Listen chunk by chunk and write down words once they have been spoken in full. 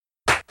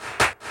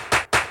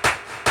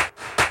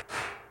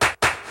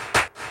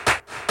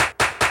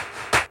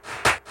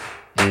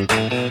My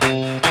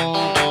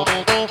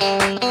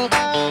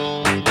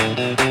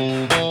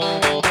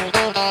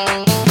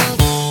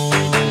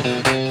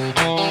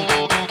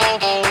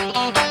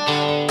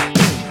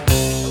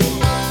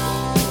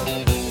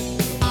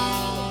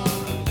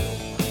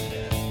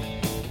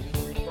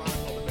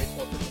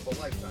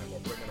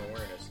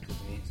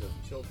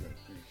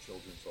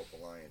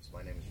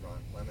name is Ron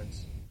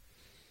Clements,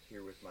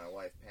 here with my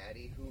wife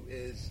Patty, who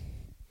is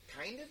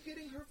kind of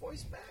getting her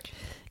voice back.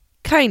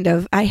 Kind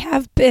of. I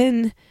have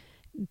been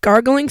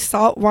gargling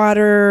salt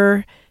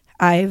water.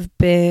 I've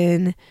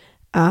been,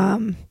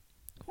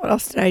 what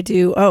else did I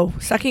do? Oh,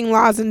 sucking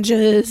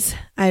lozenges.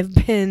 I've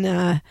been,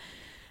 I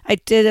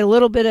did a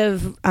little bit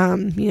of,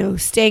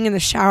 staying in the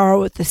shower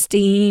with the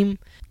steam.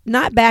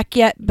 Not back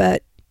yet,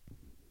 but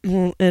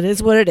it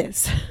is what it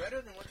is.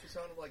 Better than what you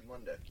sounded like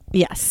Monday.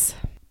 Yes.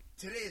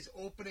 Today is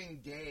opening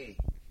day,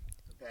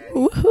 Patty.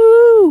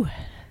 Woohoo!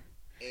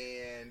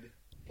 And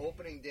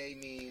opening day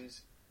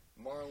means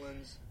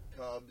Marlins,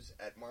 Cubs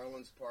at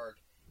Marlins Park.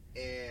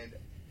 And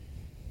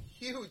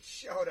huge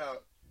shout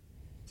out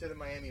to the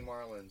Miami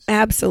Marlins.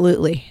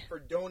 Absolutely. For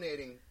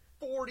donating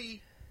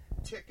 40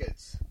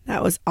 tickets.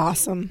 That was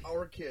awesome. To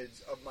our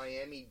kids of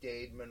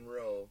Miami-Dade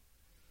Monroe.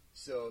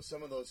 So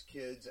some of those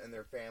kids and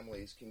their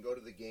families can go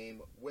to the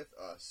game with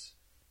us.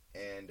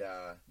 And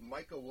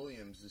Micah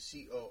Williams, the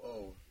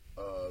COO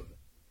of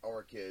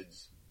our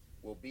kids,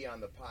 will be on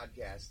the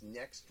podcast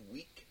next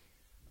week.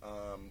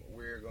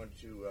 We're going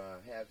to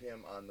have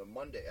him on the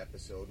Monday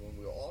episode, when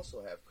we'll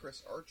also have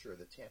Chris Archer,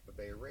 the Tampa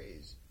Bay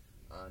Rays,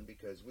 on,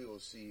 because we will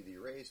see the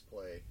Rays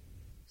play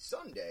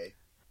Sunday.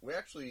 We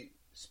actually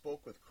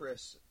spoke with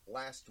Chris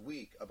last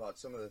week about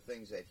some of the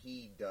things that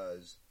he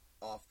does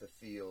off the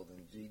field,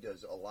 and he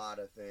does a lot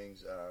of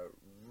things.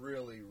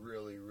 Really,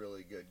 really,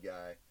 really good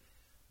guy.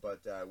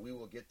 But we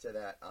will get to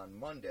that on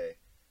Monday.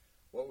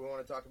 What we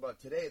want to talk about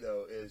today,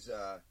 though, is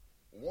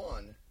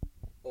one,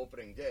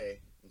 opening day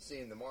and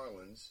seeing the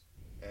Marlins.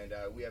 And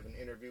we have an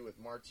interview with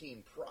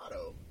Martin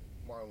Prado,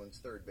 Marlins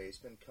third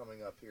baseman,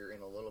 coming up here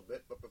in a little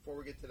bit. But before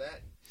we get to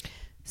that,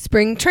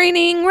 spring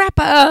training wrap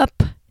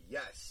up.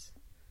 Yes.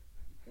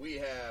 We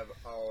have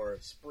our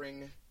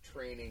spring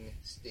training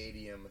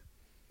stadium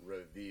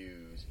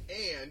reviews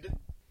and,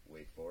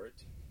 wait for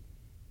it,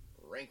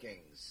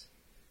 rankings.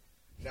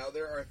 Now,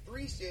 there are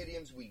 3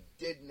 stadiums we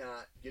did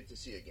not get to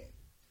see a game.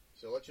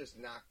 So let's just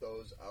knock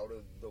those out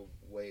of the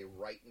way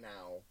right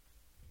now,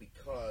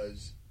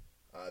 because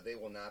they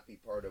will not be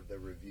part of the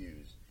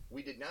reviews.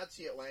 We did not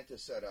see Atlanta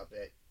set up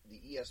at the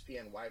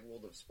ESPN Wide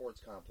World of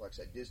Sports Complex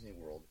at Disney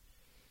World,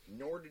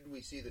 nor did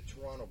we see the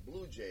Toronto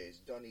Blue Jays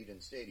Dunedin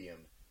Stadium.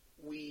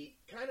 We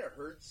kind of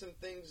heard some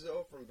things,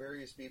 though, from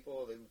various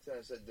people. They kind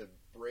of said the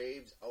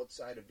Braves,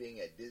 outside of being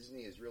at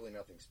Disney, is really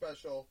nothing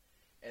special,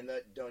 and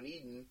that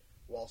Dunedin,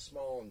 while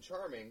small and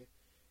charming,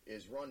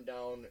 is run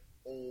down,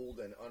 old,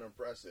 and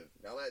unimpressive.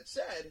 Now, that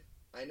said,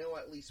 I know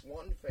at least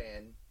one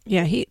fan.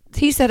 Yeah, he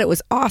said it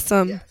was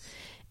awesome. Yes.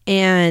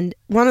 And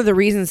one of the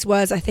reasons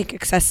was, I think,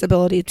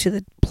 accessibility to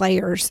the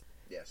players.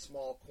 Yeah,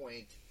 small,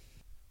 quaint.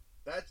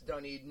 That's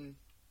Dunedin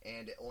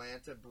and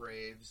Atlanta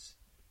Braves.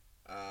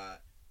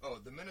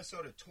 The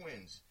Minnesota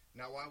Twins.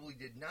 Now, while we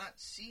did not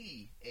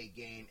see a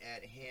game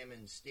at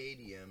Hammond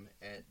Stadium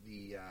at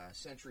the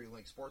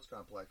CenturyLink Sports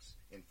Complex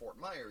in Fort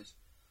Myers,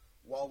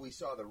 while we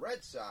saw the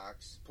Red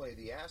Sox play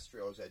the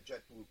Astros at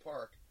JetBlue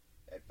Park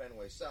at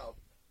Fenway South,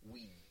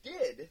 we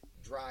did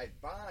drive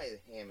by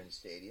Hammond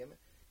Stadium.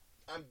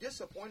 I'm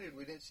disappointed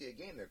we didn't see a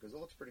game there, because it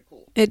looks pretty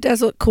cool. It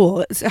does look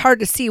cool. It's hard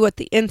to see what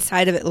the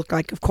inside of it looked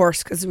like, of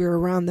course, because we were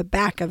around the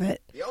back of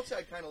it. The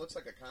outside kind of looks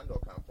like a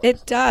condo complex.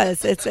 It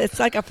does. It's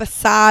like a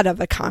facade of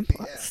a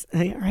complex.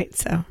 Yeah, right,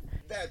 so.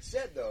 That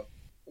said, though,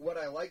 what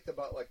I liked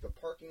about like the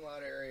parking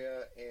lot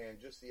area and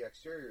just the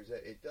exterior is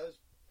that it does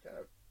kind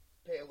of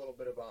pay a little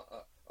bit of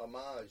a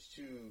homage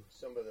to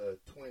some of the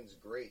Twins'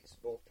 greats,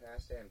 both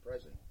past and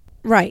present.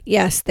 Right,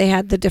 yes. They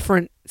had the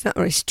different, it's not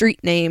really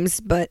street names,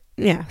 but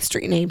yeah,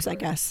 street names, I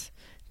guess.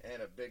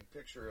 And a big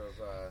picture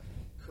of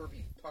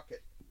Kirby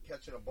Puckett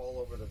catching a ball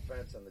over the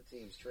fence on the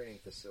team's training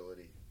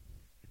facility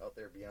out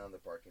there beyond the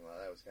parking lot.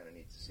 That was kind of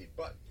neat to see.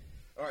 But,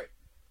 all right,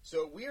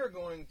 so we are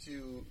going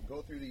to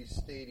go through these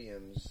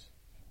stadiums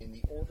in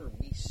the order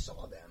we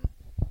saw them,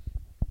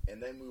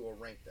 and then we will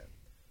rank them.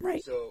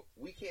 Right. So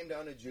we came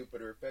down to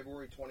Jupiter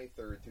February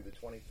 23rd through the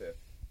 25th,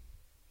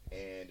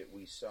 and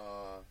we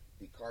saw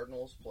the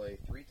Cardinals play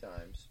 3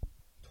 times,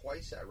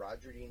 twice at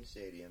Roger Dean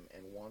Stadium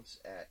and once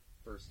at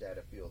First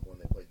Data Field when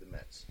they played the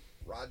Mets.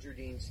 Roger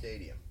Dean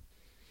Stadium.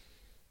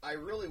 I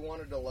really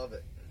wanted to love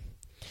it,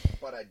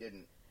 but I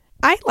didn't.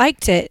 I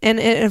liked it, and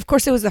of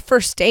course it was the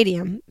first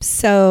stadium,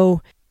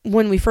 so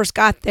when we first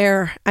got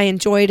there, I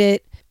enjoyed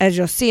it. As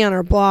you'll see on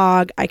our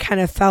blog, I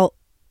kind of felt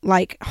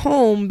like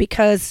home,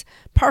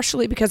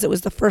 partially because it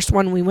was the first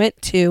one we went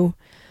to.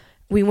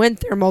 We went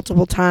there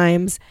multiple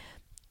times,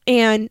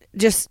 and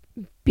just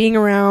being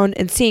around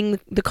and seeing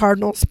the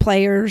Cardinals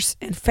players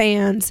and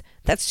fans,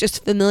 that's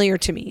just familiar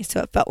to me. So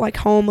it felt like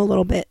home a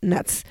little bit, and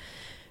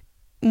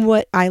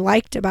what I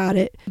liked about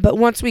it. But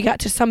once we got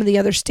to some of the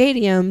other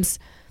stadiums,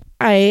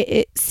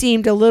 it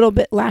seemed a little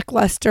bit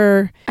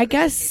lackluster. I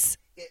guess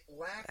it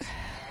lacks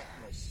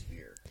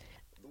atmosphere.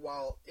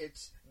 While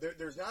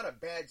there's not a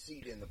bad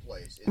seat in the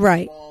place. It's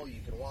right. small.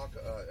 You can walk.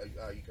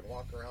 You can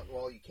walk around.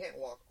 Well, you can't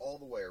walk all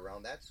the way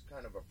around. That's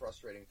kind of a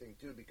frustrating thing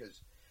too,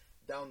 because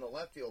down the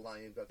left field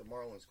line you've got the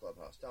Marlins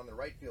clubhouse. Down the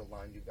right field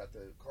line you've got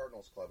the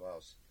Cardinals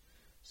clubhouse.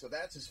 So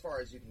that's as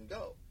far as you can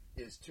go,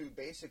 is to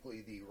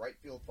basically the right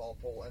field foul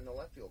pole and the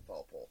left field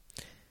foul pole.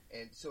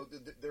 And so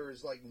there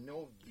is like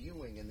no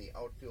viewing in the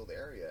outfield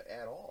area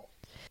at all.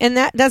 And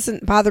that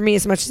doesn't bother me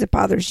as much as it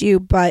bothers you,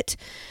 but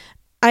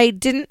I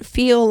didn't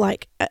feel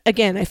like,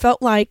 again, I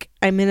felt like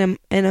I'm in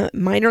a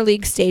minor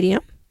league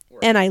stadium, right.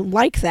 And I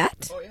like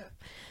that. Oh, yeah.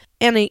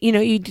 And,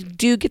 you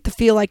do get the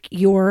feel like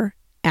you're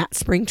at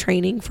spring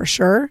training for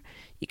sure.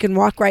 You can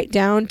walk right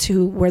down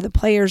to where the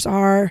players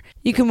are.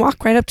 You can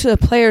walk right up to the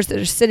players that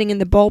are sitting in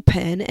the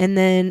bullpen, and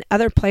then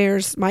other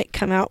players might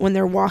come out when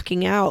they're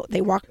walking out.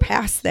 They walk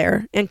past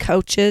there, and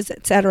coaches,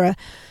 etc.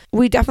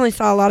 We definitely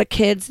saw a lot of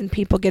kids and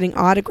people getting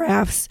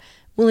autographs.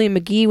 William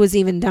McGee was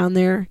even down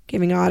there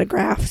giving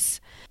autographs.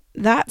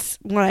 That's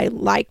what I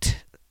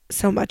liked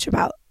so much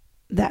about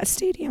that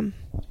stadium.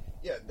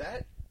 Yeah,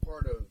 that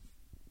part of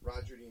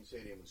Roger Dean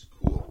Stadium was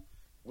cool.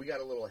 We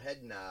got a little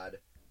head nod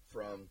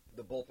from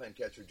the bullpen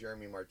catcher,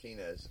 Jeremy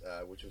Martinez,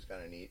 which was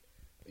kind of neat.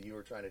 You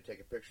were trying to take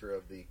a picture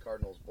of the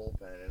Cardinals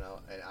bullpen, and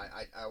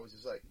I was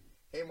just like,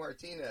 hey,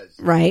 Martinez,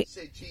 right?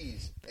 Say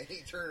cheese. And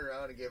he turned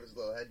around and gave us a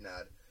little head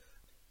nod.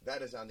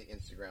 That is on the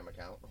Instagram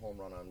account, Home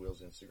Run on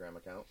Wheels Instagram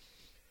account.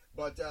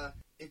 But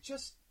it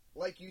just,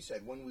 like you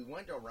said, when we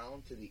went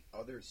around to the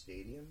other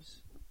stadiums,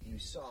 you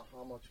saw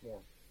how much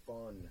more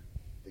fun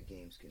the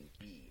games can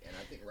be. And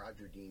I think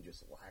Roger Dean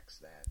just lacks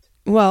that.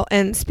 Well,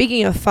 and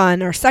speaking of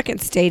fun, our second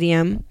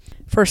stadium,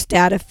 First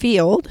Data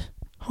Field,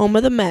 home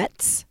of the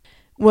Mets,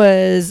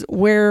 was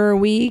where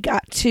we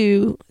got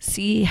to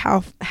see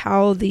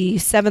how the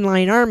Seven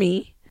Line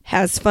Army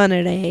has fun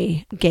at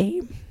a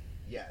game.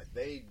 Yeah,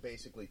 they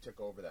basically took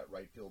over that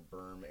right field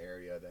berm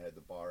area. They had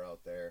the bar out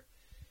there.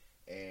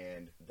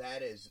 And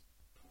that is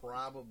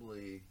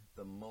probably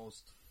the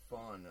most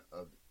fun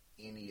of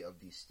any of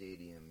these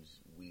stadiums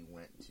we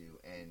went to.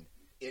 And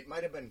it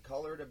might have been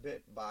colored a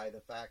bit by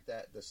the fact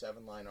that the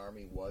Seven Line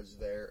Army was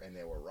there, and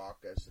they were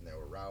raucous, and they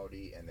were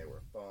rowdy, and they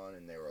were fun,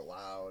 and they were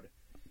loud,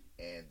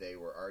 and they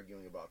were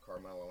arguing about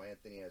Carmelo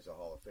Anthony as a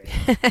Hall of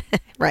Famer.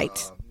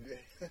 Right.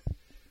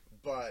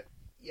 But,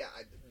 yeah,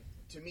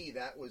 to me,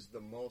 that was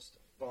the most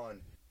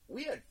fun.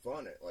 We had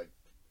fun at, like,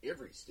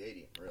 every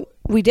stadium, really.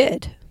 We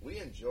did. We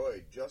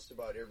enjoyed just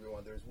about every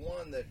one. There's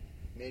one that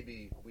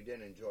maybe we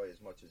didn't enjoy as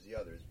much as the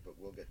others, but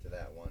we'll get to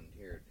that one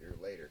here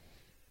later.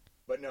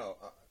 But no,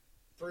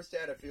 First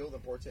Data Field in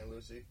Port St.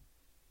 Lucie,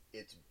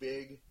 it's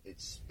big,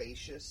 it's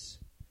spacious,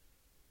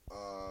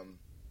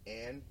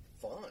 and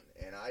fun.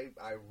 And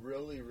I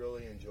really,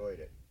 really enjoyed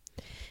it.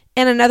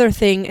 And another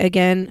thing,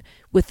 again,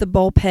 with the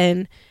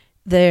bullpen,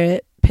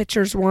 the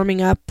pitchers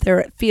warming up, they're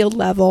at field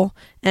level.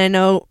 And I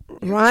know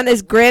Ron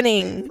is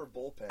grinning.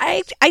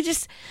 I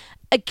just,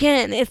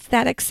 again, it's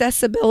that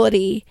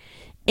accessibility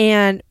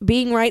and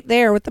being right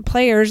there with the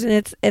players, and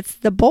it's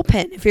the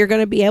bullpen. If you're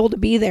going to be able to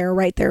be there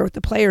right there with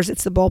the players,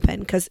 it's the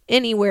bullpen, because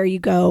anywhere you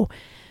go,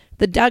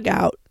 the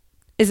dugout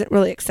isn't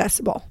really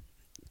accessible,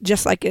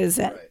 just like it is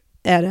at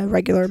a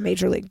regular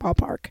major league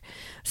ballpark.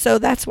 So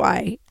that's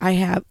why I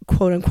have,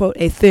 quote unquote,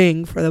 a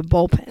thing for the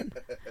bullpen.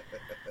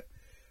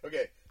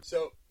 Okay,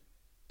 so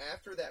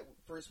after that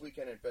first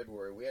weekend in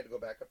February, we had to go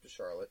back up to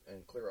Charlotte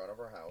and clear out of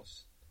our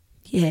house.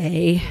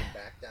 Yay. We were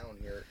back down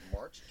here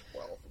March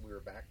 12th. We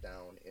were back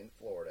down in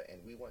Florida, and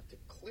we went to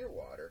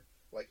Clearwater,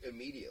 like,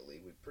 immediately.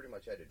 We pretty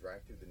much had to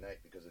drive through the night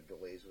because of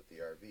delays with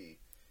the RV.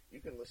 You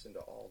can listen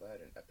to all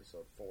that in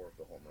episode 4 of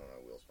the Home Run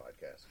on Wheels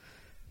podcast.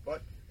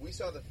 But we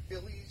saw the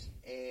Phillies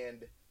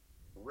and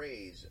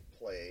Rays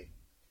play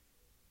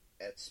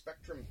at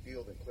Spectrum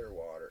Field in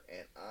Clearwater,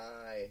 and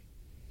I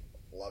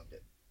loved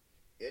it.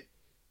 It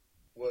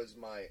was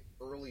my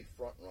early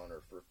front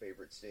runner for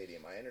favorite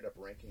stadium. I ended up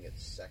ranking it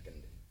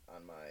second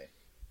on my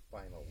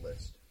final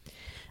list.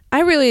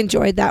 I really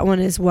enjoyed that one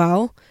as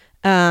well.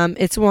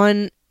 It's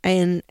one,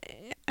 and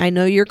I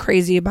know you're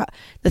crazy about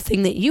the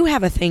thing that you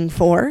have a thing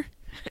for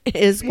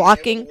is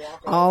walking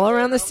all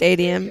around the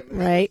stadium,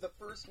 right? That was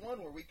the first one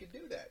where we could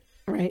do that.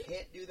 Right. You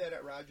can't do that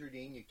at Roger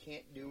Dean. You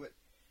can't do it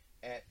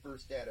at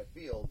First Data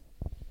Field,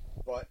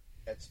 but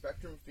at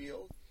Spectrum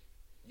Field,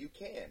 you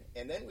can.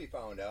 And then we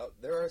found out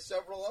there are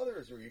several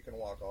others where you can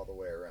walk all the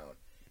way around.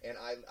 And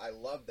I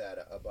love that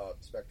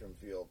about Spectrum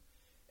Field.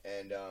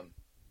 And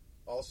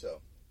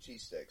also,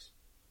 cheesesteaks.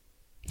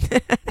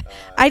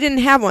 I didn't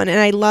have one, and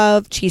I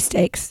love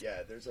cheesesteaks.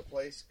 Yeah, there's a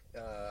place,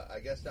 I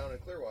guess, down in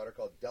Clearwater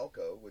called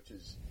Delco, which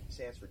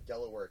stands for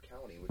Delaware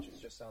County, which is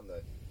just on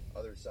the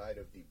other side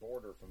of the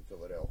border from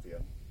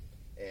Philadelphia.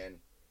 And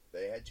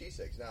they had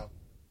cheesesteaks. Now,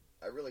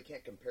 I really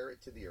can't compare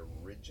it to the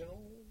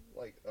original,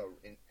 like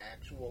an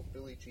actual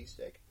Philly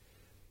cheesesteak,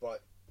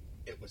 but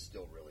it was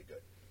still really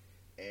good.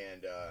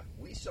 And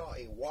we saw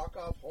a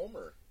walk-off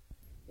homer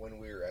when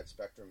we were at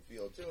Spectrum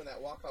Field too, and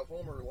that walk-off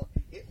homer,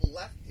 it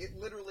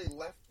literally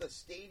left the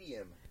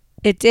stadium.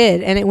 It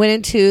did, and it went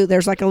into,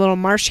 there's like a little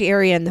marshy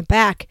area in the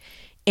back,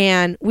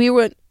 and we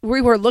were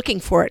looking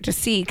for it to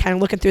see, kind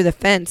of looking through the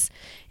fence,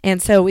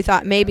 and so we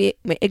thought maybe,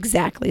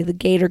 exactly, the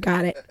gator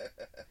got it.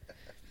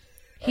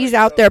 He's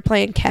out there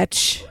playing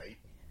catch. Right.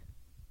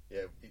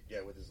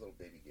 Yeah, with his little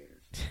baby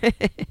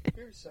gators.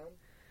 Here's some.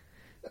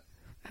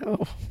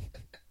 Oh.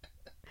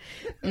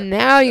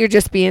 Now you're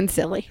just being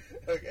silly.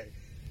 Okay.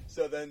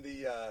 So then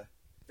the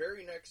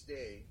very next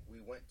day, we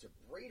went to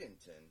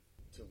Bradenton,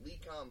 to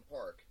Lecom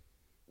Park,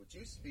 which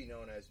used to be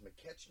known as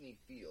McKechnie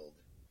Field.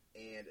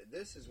 And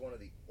this is one of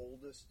the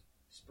oldest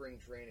spring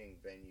training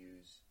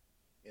venues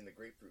in the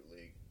Grapefruit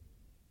League.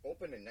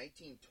 Opened in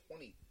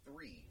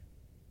 1923,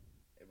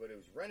 but it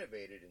was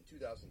renovated in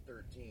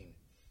 2013.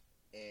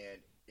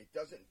 And it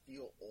doesn't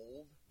feel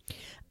old.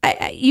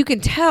 You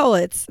can tell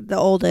it's the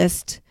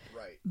oldest,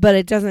 right? But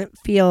it doesn't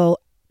feel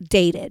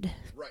dated,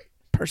 right?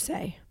 Per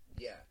se.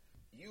 Yeah,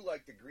 you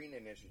like the green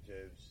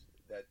initiatives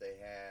that they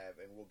have,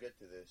 and we'll get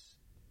to this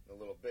in a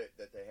little bit,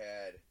 that they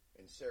had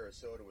in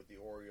Sarasota with the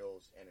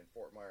Orioles and in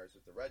Fort Myers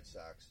with the Red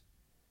Sox.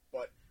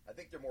 But I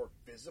think they're more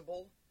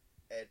visible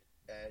at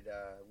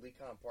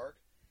Lecom Park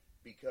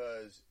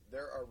because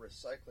there are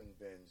recycling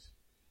bins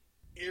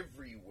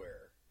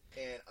everywhere.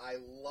 And I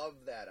love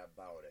that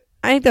about it.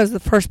 I think that was the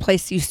first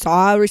place you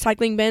saw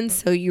recycling bins,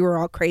 so you were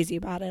all crazy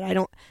about it.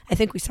 I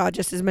think we saw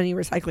just as many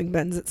recycling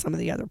bins at some of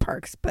the other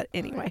parks, but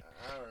anyway,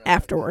 I don't know.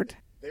 Afterward.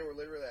 They were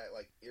literally at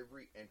like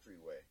every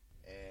entryway,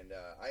 and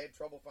I had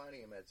trouble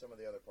finding them at some of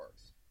the other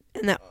parks.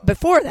 And that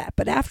before that,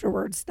 but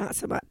afterwards, not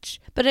so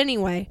much. But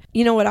anyway,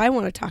 you know what I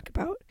want to talk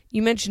about?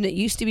 You mentioned it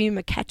used to be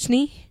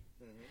McKechnie.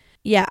 Mm-hmm.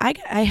 Yeah,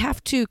 I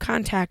have to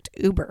contact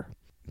Uber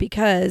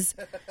because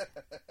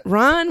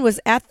Ron was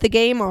at the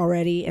game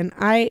already, and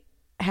I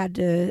had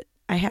a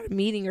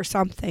meeting or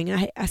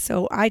something.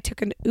 So I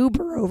took an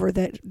Uber over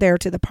there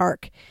to the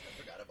park.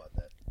 I forgot about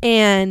that.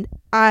 And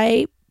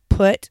I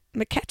put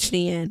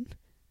McKechnie in,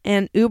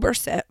 and Uber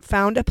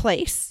found a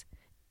place,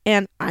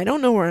 and I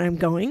don't know where I'm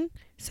going,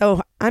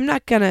 so I'm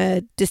not going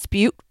to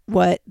dispute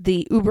what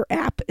the Uber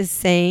app is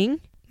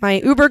saying. My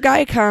Uber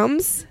guy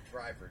comes.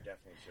 Your driver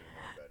definitely should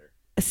have known better.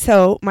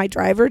 So my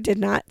driver did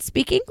not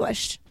speak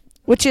English,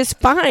 which is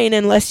fine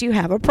unless you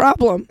have a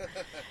problem.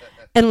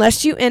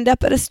 Unless you end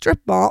up at a strip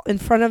mall in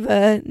front of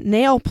a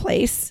nail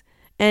place,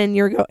 and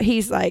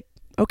he's like,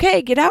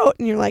 okay, get out.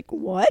 And you're like,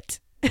 what?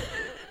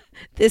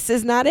 This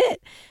is not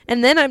it.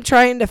 And then I'm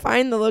trying to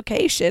find the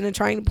location and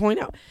trying to point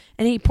out.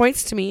 And he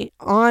points to me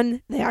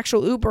on the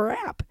actual Uber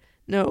app.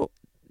 No,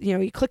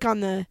 you click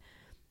on the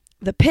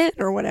pin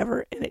or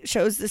whatever, and it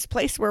shows this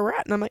place where we're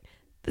at. And I'm like,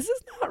 this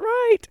is not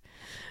right.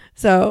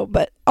 So,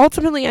 but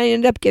ultimately I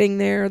ended up getting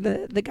there.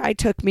 The guy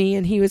took me,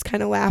 and he was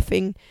kind of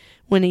laughing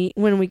when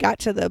we got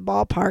to the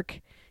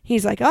ballpark.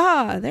 He's like,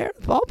 there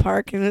at the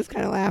ballpark, and was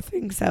kind of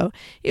laughing. So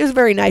he was a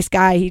very nice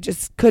guy. He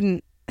just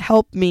couldn't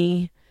help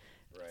me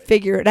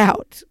figure it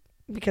out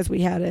because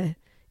we had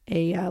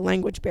a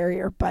language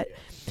barrier.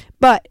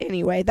 But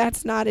anyway,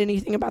 that's not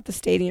anything about the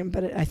stadium,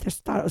 but I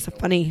just thought it was a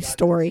funny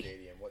story.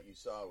 Stadium, what you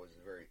saw was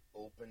a very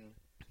open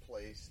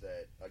place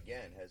that,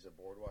 again, has a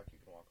boardwalk you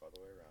can walk all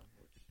the way around,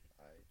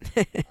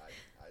 which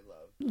I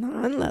love.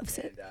 Ron loves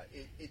it.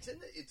 And it's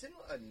in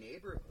a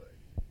neighborhood,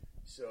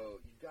 so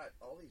you've got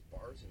all these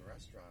bars and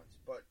restaurants,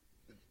 but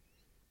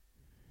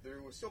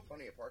there was still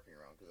plenty of parking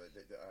around because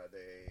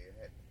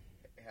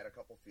they had a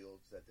couple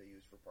fields that they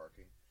used for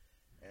parking,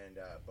 and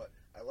but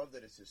I love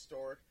that it's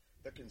historic.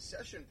 The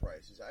concession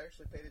prices, I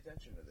actually paid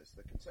attention to this.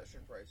 The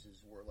concession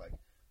prices were like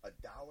 $1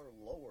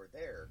 lower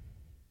there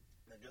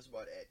than just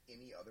about at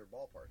any other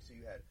ballpark. So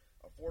you had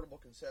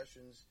affordable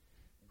concessions,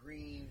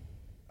 green,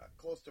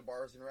 close to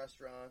bars and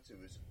restaurants.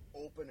 It was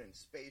open and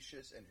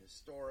spacious and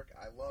historic.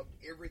 I loved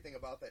everything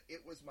about that.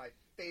 It was my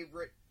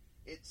favorite.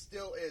 It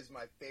still is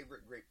my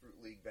favorite Grapefruit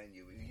League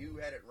venue. You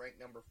had it ranked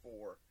number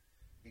 4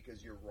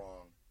 because you're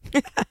wrong.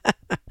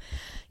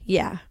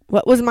 Yeah.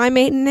 What was my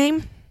maiden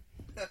name?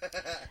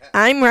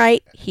 I'm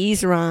right.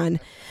 He's Ron.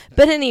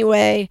 But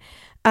anyway,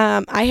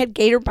 I had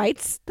Gator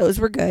Bites. Those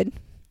were good.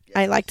 Yes.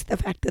 I liked the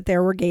fact that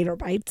there were Gator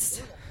Bites.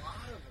 There were a lot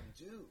of them,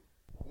 too.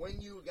 When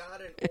you got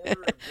an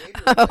order of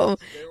Gator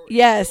Bites,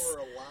 yes. There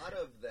were a lot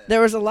of them.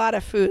 There was a lot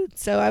of food.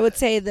 So I would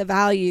say the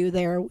value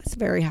there was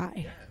very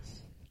high.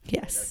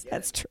 Yes, again,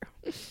 that's true.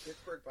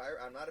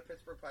 I'm not a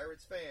Pittsburgh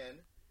Pirates fan,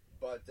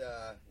 but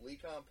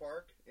Lecom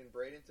Park in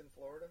Bradenton,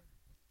 Florida,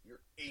 you're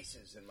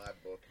aces in my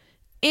book.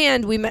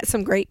 And we met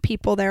some great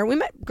people there. We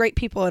met great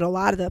people at a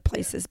lot of the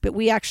places, but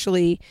we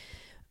actually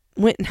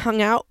went and hung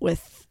out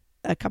with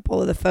a couple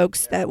of the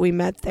folks that we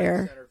met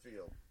there.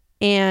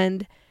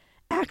 And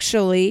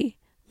actually,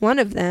 one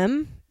of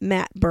them,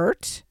 Matt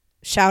Burt,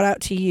 shout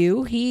out to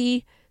you.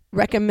 He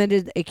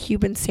recommended a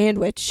Cuban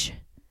sandwich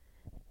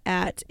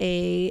at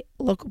a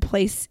local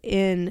place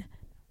in,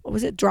 what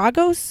was it,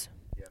 Dragos?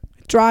 Yeah.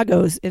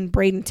 Drago's in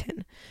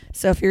Bradenton.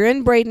 So if you're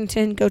in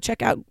Bradenton, go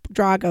check out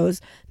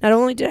Drago's. Not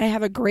only did I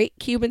have a great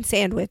Cuban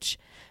sandwich,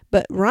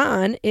 but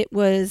Ron, it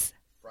was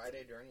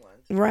Friday during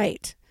Lent.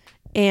 right.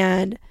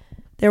 And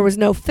there was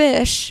no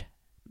fish,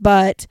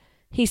 but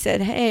he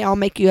said, hey, I'll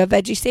make you a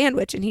veggie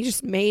sandwich. And he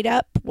just made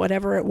up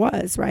whatever it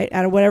was, right,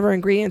 out of whatever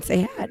ingredients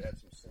they had. It had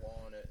some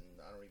slaw in it, and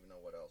I don't even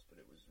know what else, but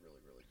it was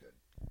really, really good.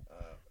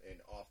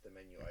 An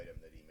off-the-menu item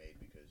that he made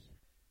because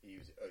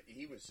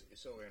he was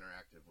so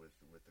interactive with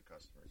the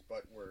customers.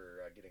 But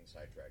we're getting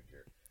sidetracked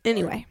here.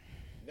 Anyway.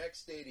 Next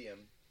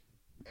stadium,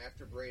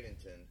 after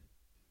Bradenton,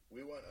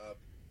 we went up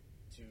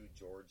to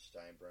George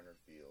Steinbrenner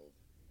Field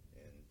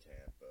in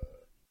Tampa.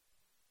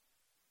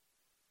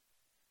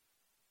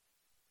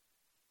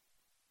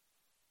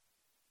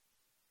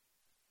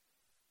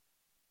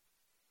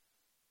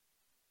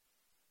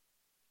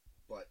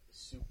 But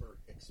super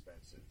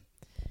expensive.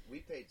 We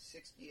paid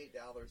 $68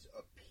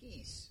 a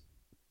piece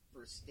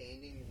for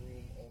standing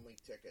room only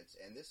tickets,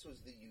 and this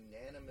was the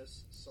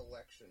unanimous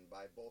selection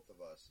by both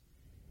of us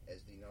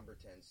as the number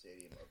 10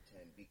 stadium of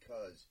 10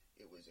 because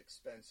it was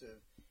expensive.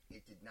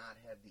 It did not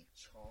have the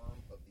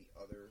charm of the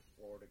other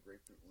Florida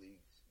Grapefruit League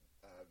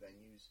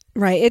venues.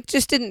 Right. It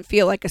just didn't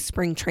feel like a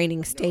spring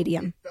training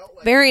stadium. No, it felt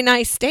like very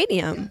nice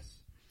stadium. Yes,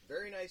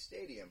 very nice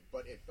stadium,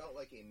 but it felt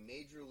like a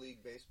Major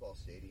League Baseball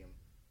stadium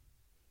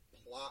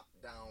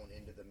plopped down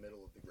into the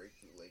middle of the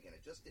Grapefruit League, and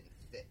it just didn't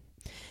fit.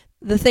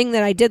 The thing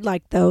that I did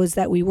like, though, is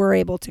that we were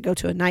able to go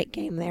to a night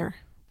game there.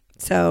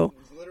 So it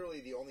was literally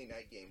the only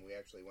night game we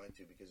actually went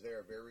to because they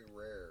are very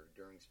rare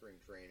during spring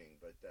training.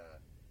 But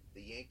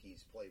the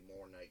Yankees play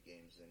more night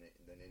games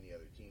than any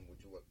other team,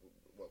 which is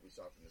what we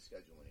saw from the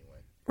schedule anyway.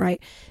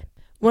 Right.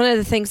 One of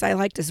the things I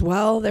liked as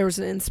well, there was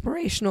an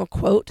inspirational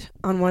quote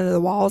on one of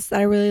the walls that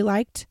I really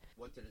liked.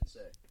 What did it say?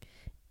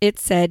 It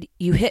said,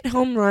 "You hit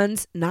home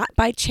runs not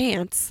by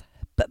chance,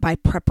 but by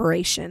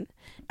preparation."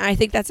 And I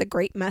think that's a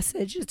great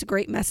message. It's a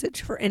great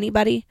message for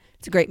anybody.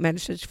 It's a great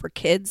message for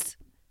kids.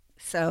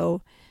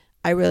 So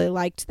I really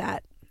liked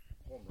that.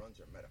 Home runs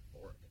are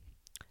metaphoric.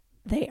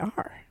 They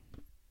are.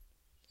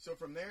 So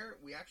from there,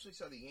 we actually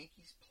saw the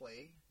Yankees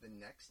play the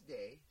next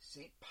day,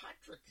 St.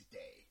 Patrick's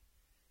Day,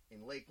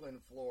 in Lakeland,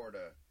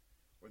 Florida,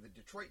 where the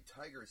Detroit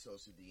Tigers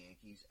hosted the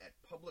Yankees at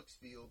Publix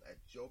Field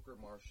at Joker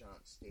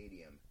Marchant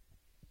Stadium.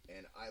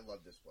 And I love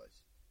this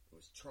place. It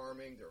was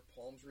charming. There were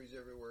palm trees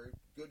everywhere,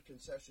 good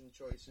concession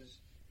choices,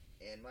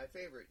 and my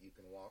favorite, you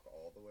can walk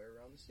all the way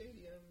around the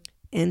stadium.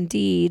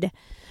 Indeed.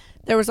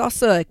 There was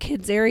also a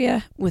kids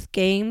area with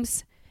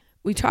games.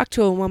 We talked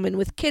to a woman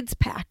with Kids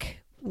Pack,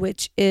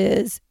 which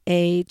is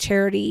a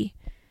charity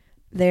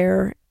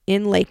there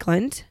in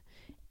Lakeland,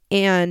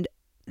 and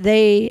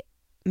they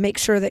make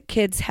sure that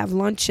kids have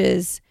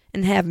lunches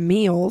and have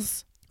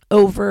meals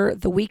over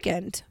the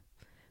weekend.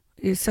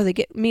 So they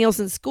get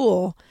meals in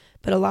school,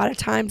 but a lot of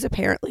times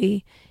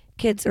apparently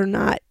kids are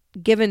not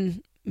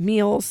given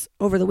meals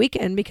over the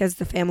weekend because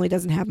the family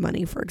doesn't have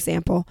money, for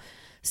example.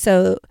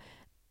 So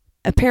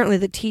apparently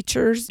the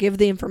teachers give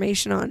the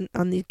information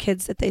on the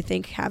kids that they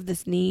think have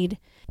this need.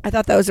 I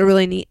thought that was a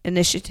really neat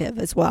initiative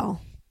as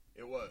well.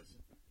 It was.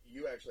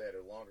 You actually had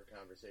a longer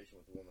conversation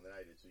with the woman than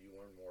I did, so you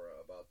learned more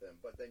about them.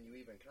 But then you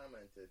even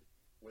commented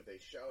with a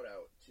shout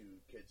out to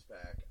Kids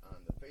Pack on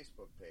the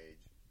Facebook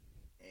page,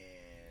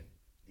 and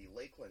the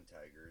Lakeland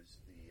Tigers,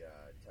 the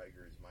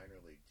Tigers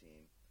minor league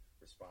team,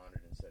 responded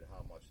and said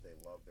how much they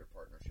love their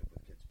partnership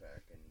with Kids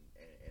Pack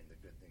and the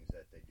good things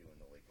that they do in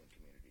the Lakeland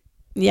community.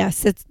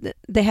 Yes,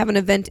 they have an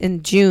event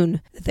in June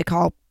that they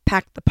call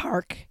Pack the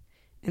Park,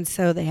 and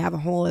so they have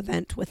a whole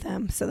event with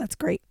them, so that's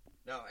great.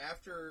 Now,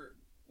 after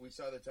we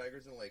saw the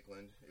Tigers in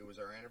Lakeland, it was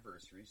our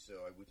anniversary, so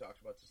we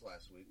talked about this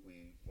last week.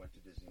 We went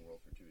to Disney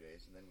World for 2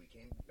 days, and then we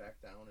came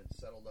back down and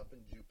settled up in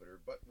Jupiter,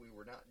 but we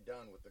were not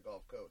done with the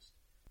Gulf Coast.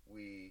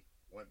 We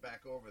went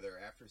back over there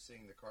after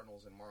seeing the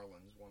Cardinals and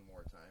Marlins one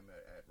more time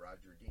at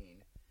Roger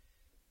Dean.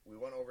 We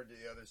went over to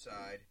the other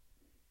side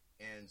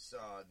and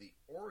saw the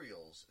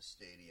Orioles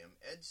Stadium,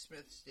 Ed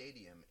Smith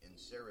Stadium in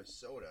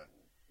Sarasota.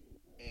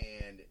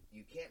 And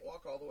you can't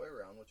walk all the way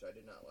around, which I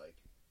did not like.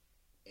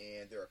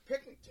 And there are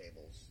picnic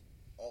tables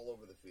all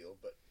over the field,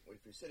 but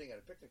if you're sitting at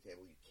a picnic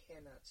table, you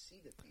cannot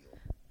see the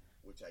field,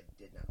 which I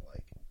did not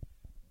like.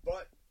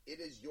 But it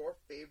is your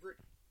favorite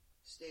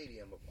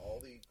stadium of all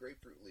the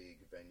Grapefruit League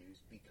venues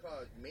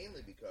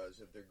mainly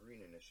because of their green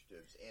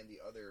initiatives and the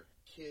other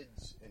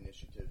kids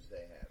initiatives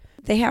they have.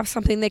 They have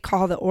something they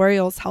call the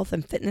Orioles Health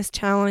and Fitness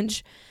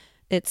Challenge.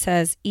 It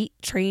says eat,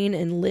 train,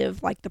 and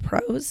live like the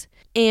pros.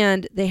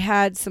 And they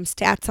had some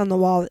stats on the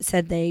wall that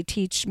said they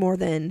teach more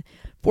than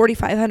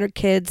 4,500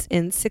 kids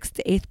in 6th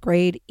to 8th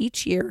grade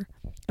each year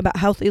about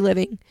healthy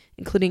living,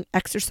 including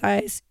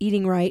exercise,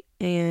 eating right,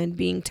 and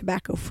being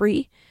tobacco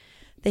free.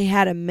 They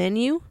had a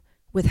menu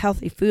with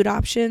healthy food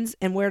options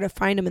and where to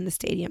find them in the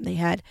stadium. They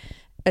had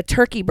a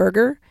turkey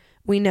burger.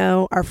 We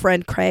know our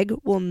friend Craig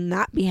will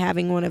not be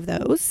having one of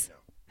those.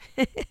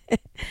 No.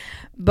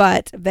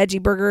 But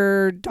veggie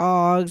burger,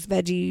 dogs,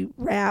 veggie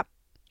wrap,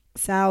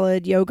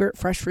 salad, yogurt,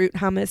 fresh fruit,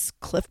 hummus,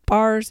 Cliff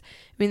Bars.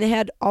 I mean, they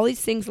had all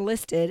these things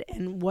listed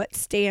and what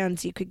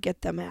stands you could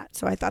get them at.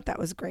 So I thought that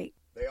was great.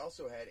 They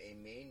also had a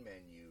main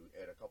menu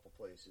at a couple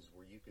places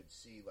where you could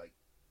see like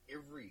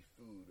every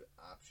food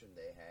option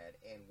they had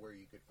and where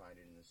you could find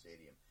it in the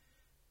stadium.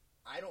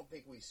 I don't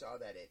think we saw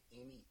that at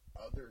any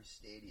other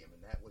stadium,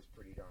 and that was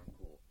pretty darn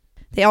cool.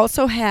 They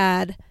also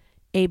had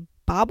a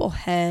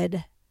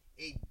bobblehead.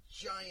 A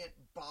giant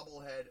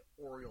bobblehead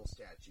Oriole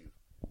statue.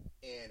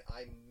 And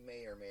I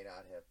may or may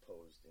not have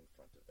posed in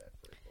front of that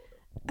for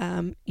a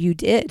photo. You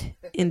did,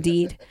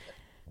 indeed.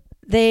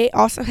 They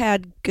also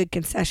had good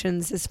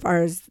concessions as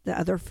far as the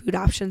other food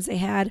options they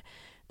had.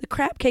 The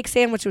crab cake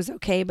sandwich was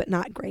okay, but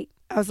not great.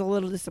 I was a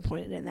little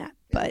disappointed in that.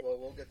 But well,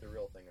 we'll get the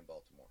real thing in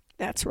Baltimore.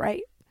 That's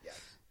right. Yes.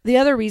 The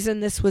other reason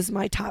this was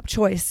my top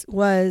choice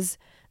was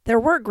there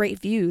were great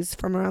views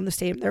from around the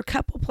stadium. There were a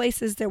couple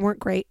places that weren't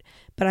great,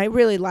 but I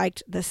really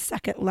liked the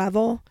second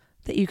level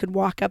that you could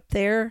walk up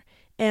there,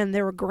 and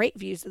there were great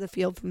views of the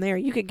field from there.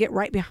 You could get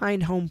right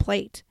behind home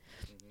plate.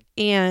 Mm-hmm.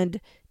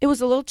 And it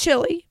was a little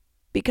chilly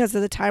because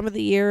of the time of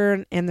the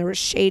year, and there was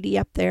shady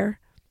up there.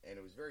 And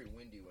it was very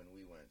windy when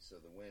we went, so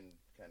the wind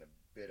kind of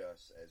bit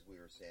us as we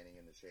were standing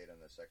in the shade on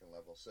the second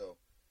level. So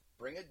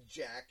bring a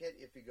jacket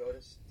if you go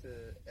to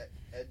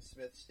Ed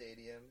Smith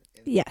Stadium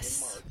in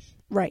March.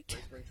 Right. For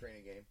a spring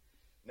training game.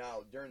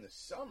 Now, during the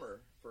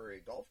summer, for a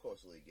Gulf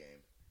Coast League game,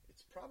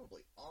 it's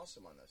probably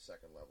awesome on the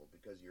second level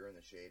because you're in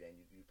the shade and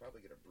you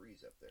probably get a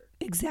breeze up there.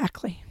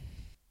 Exactly.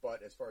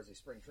 But as far as a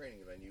spring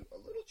training venue, a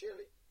little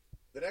chilly.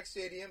 The next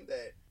stadium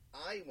that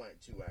I went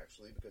to,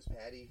 actually, because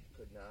Patty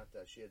could not,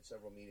 she had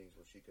several meetings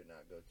where she could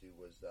not go to,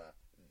 was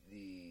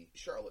the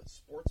Charlotte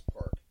Sports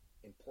Park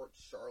in Port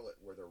Charlotte,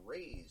 where the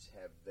Rays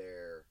have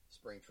their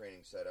spring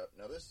training set up.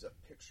 Now, this is a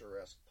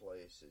picturesque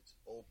place. It's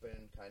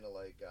open, kind of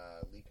like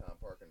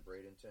Lecon Park in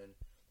Bradenton.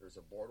 There's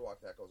a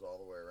boardwalk that goes all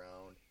the way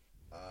around.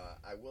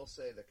 I will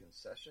say the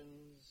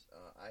concessions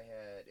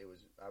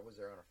I was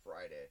there on a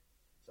Friday,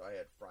 so I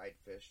had fried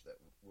fish that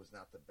was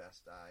not the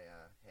best I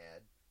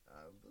had.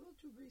 A little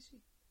too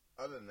greasy.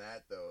 Other than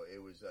that, though, it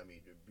was, a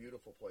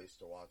beautiful place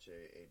to watch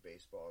a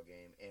baseball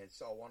game, and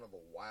saw one of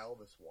the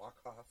wildest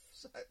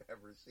walk-offs I've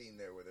ever seen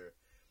there, where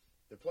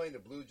they're playing the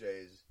Blue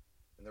Jays,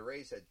 and the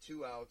Rays had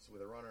 2 outs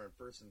with a runner on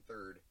first and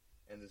third,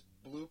 and this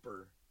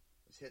blooper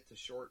is hit to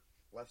short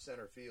left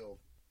center field.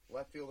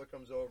 Left fielder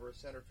comes over,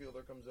 center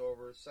fielder comes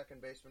over,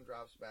 second baseman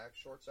drops back,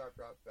 shortstop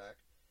drops back,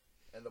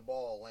 and the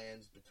ball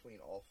lands between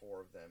all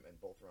 4 of them, and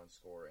both runs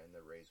score, and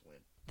the Rays win.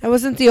 That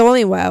wasn't the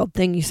only wild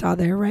thing you saw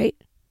there, right?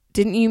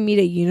 Didn't you meet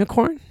a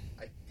unicorn?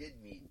 I did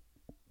meet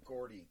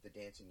Gordy, the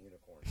dancing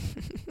unicorn.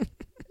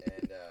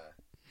 And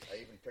I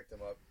even picked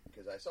him up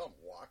because I saw him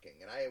walking,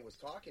 and I was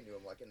talking to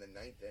him like in the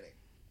 9th inning,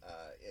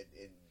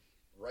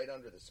 right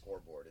under the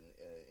scoreboard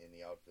in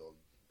the outfield,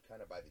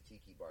 kind of by the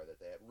tiki bar that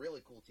they have.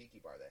 Really cool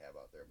tiki bar they have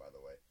out there, by the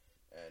way.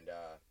 And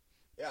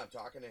I'm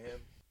talking to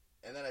him,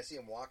 and then I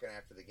see him walking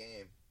after the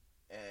game,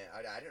 and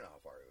I didn't know how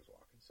far he was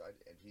walking.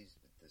 And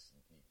he's this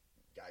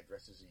guy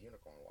dressed as a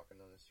unicorn walking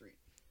down the street.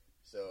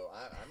 So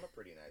I'm a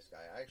pretty nice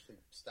guy. I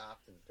actually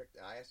stopped and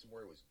I asked him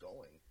where he was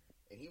going,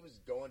 and he was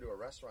going to a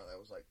restaurant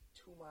that was like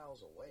 2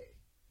 miles away.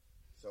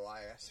 So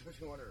I asked him if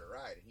he wanted a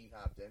ride, and he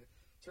hopped in.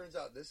 Turns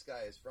out this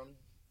guy is from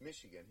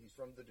Michigan. He's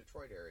from the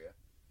Detroit area,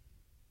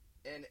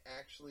 and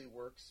actually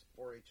works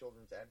for a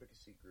children's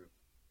advocacy group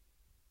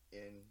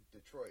in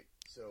Detroit.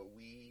 So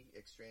we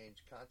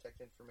exchanged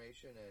contact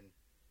information, and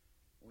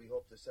we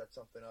hope to set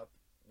something up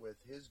with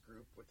his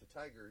group, with the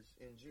Tigers,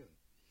 in June.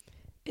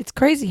 It's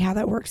crazy how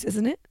that works,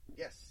 isn't it?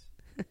 Yes.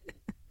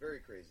 Very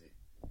crazy.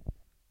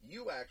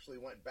 You actually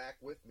went back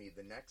with me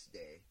the next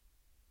day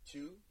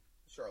to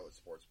Charlotte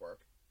Sports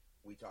Park.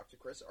 We talked to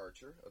Chris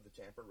Archer of the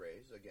Tampa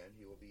Rays. Again,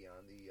 he will be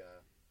on the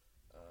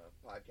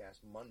podcast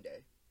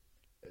Monday,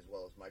 as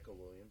well as Michael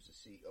Williams,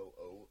 the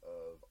COO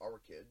of Our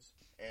Kids.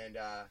 And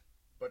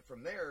but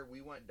from there,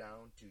 we went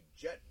down to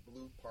Jet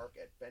Blue Park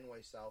at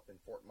Fenway South in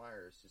Fort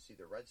Myers to see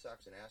the Red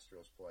Sox and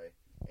Astros play.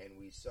 And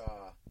we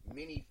saw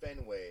mini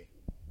Fenway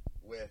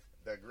with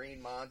the Green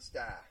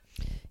Monster.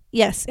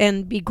 Yes,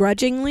 and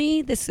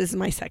begrudgingly, this is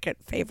my second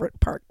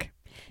favorite park.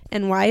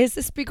 And why is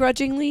this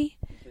begrudgingly?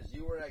 Because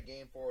you were at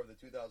Game 4 of the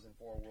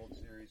 2004 World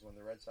Series when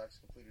the Red Sox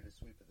completed a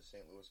sweep of the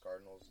St. Louis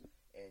Cardinals,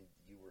 and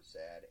you were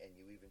sad, and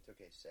you even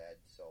took a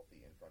sad selfie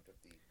in front of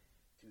the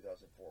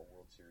 2004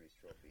 World Series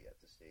trophy at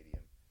the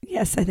stadium.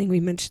 Yes, I think we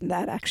mentioned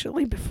that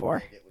actually before.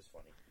 And it was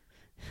funny.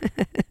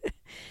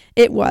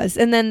 It was.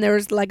 And then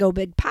there's Lego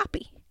Big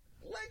Papi.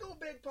 Lego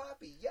Big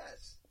Papi,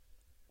 yes.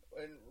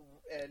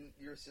 And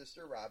your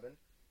sister, Robin.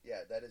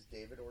 Yeah, that is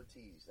David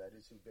Ortiz. That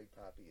is who Big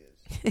Papi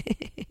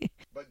is.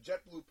 But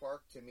JetBlue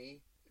Park, to me,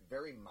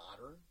 very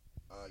modern.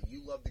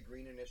 You love the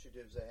green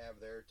initiatives they have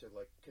there to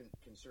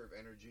conserve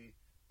energy.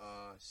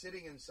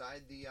 Sitting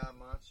inside the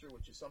monster,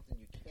 which is something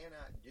you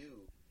cannot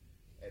do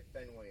at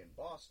Fenway in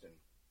Boston.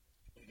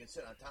 You can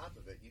sit on top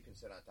of it. You can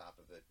sit on top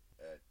of it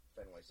at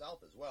Fenway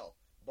South as well.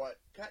 But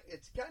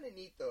it's kind of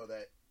neat, though,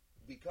 that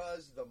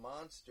because the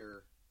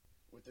monster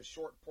with the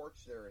short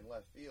porch there in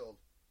left field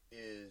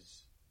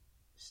is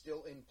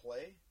still in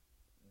play.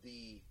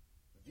 The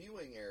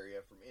viewing area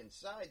from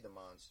inside the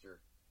Monster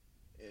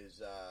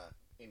is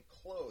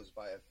enclosed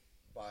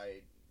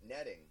by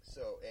netting.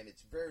 So, and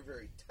it's very,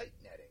 very tight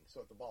netting.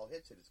 So if the ball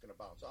hits it, it's going to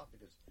bounce off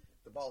because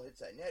if the ball hits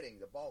that netting,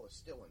 the ball is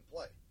still in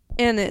play.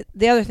 And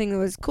the other thing that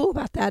was cool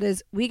about that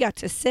is we got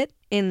to sit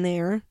in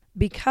there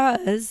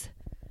because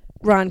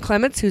Ron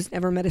Clements, who's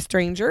never met a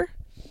stranger,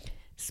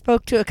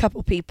 spoke to a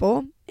couple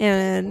people.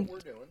 And that's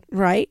what we're doing.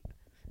 Right.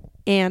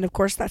 And, of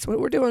course, that's what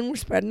we're doing. We're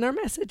spreading our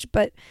message.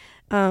 But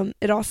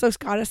it also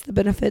got us the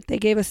benefit.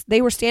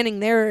 They were standing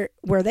there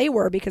where they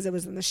were because it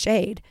was in the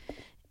shade.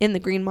 In the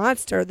Green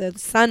Monster, the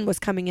sun was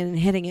coming in and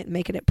hitting it and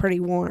making it pretty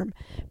warm.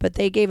 But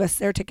they gave us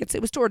their tickets.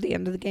 It was toward the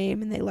end of the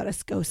game, and they let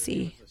us go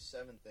see. It was the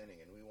seventh inning,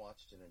 and we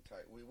watched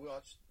we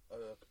watched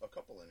a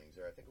couple innings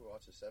there. I think we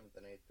watched the seventh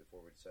and eighth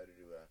before we decided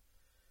to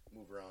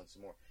move around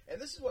some more.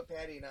 And this is what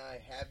Patty and I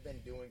have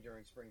been doing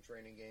during spring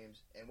training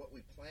games, and what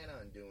we plan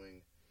on doing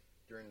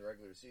during the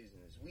regular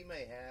season is we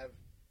may have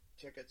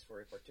tickets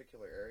for a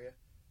particular area,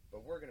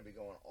 but we're going to be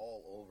going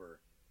all over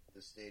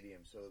the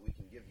stadium so that we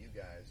can give you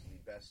guys the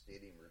best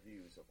stadium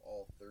reviews of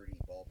all 30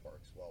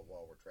 ballparks while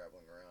we're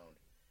traveling around.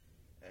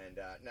 And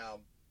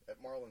now at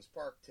Marlins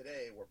Park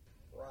today, we're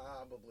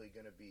probably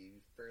going to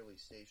be fairly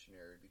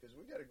stationary because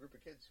we've got a group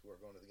of kids who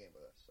are going to the game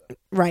with us. So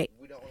Right.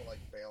 we don't want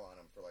to bail on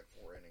them for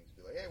 4 innings.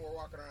 Be like, hey, we're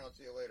walking around.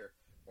 See you later.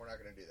 We're not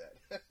going to do that.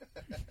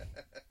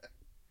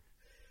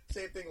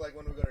 Same thing like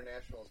when we go to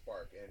Nationals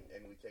Park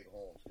and we take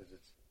Holmes because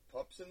it's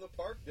Pups in the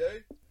Park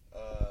Day.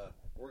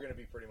 We're going to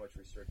be pretty much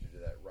restricted to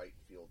that right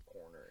field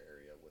corner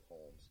area with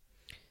Holmes.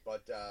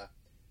 But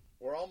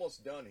we're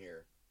almost done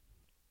here.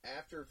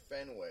 After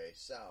Fenway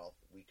South,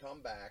 we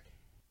come back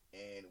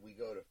and we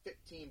go to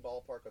 15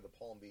 Ballpark of the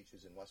Palm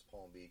Beaches in West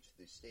Palm Beach,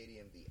 the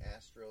stadium the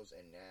Astros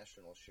and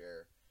Nationals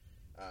share.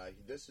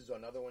 This is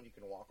another one you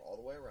can walk all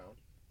the way around.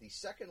 The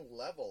second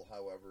level,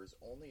 however, is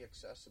only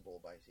accessible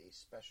by a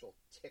special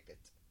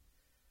ticket.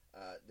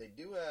 They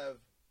do have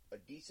a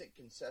decent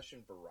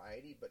concession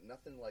variety, but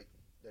nothing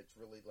that's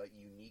really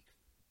unique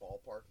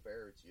ballpark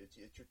fare.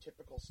 It's your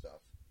typical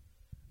stuff.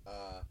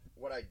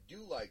 What I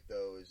do like,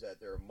 though, is that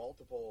there are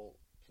multiple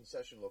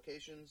concession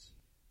locations,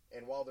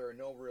 and while there are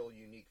no real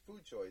unique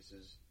food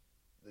choices,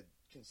 the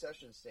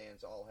concession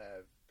stands all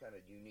have kind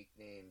of unique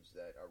names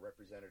that are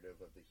representative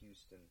of the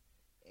Houston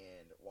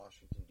and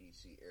Washington,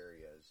 D.C.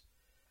 areas.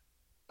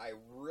 I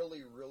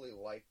really, really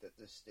like that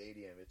this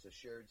stadium, it's a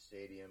shared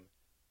stadium,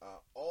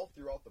 all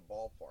throughout the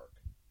ballpark.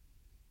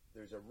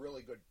 There's a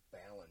really good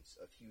balance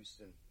of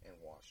Houston and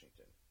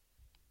Washington.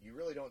 You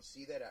really don't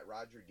see that at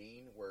Roger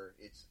Dean, where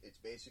it's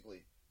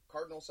basically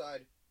Cardinal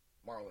side,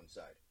 Marlins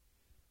side.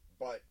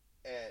 But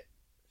at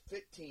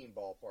 15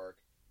 Ballpark,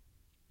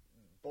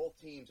 both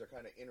teams are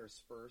kind of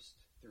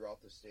interspersed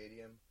throughout the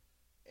stadium,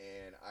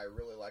 and I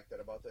really like that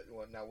about that.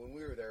 Well, now, when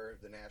we were there,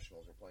 the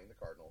Nationals were playing the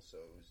Cardinals, so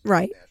it was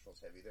right.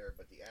 Nationals heavy there.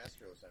 But the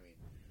Astros,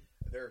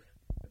 they're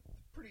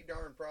pretty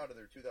darn proud of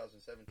their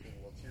 2017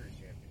 World Series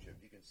championship.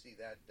 You can see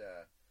that.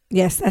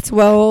 Yes, that's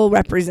well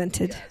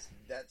represented. Yes,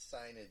 that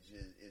signage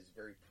is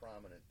very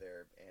prominent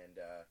there, and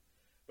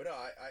but no,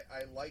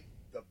 I like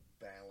the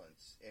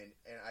balance, and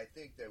I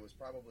think that was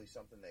probably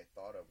something they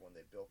thought of when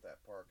they built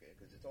that park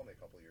because it's only a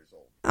couple of years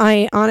old.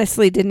 I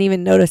honestly didn't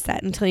even notice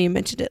that until you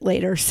mentioned it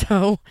later,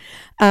 so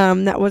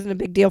that wasn't a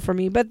big deal for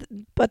me, but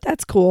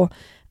that's cool.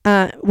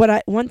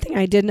 One thing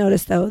I did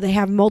notice though, they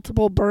have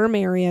multiple berm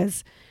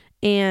areas,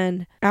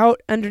 and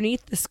out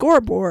underneath the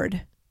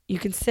scoreboard, you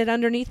can sit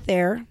underneath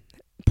there.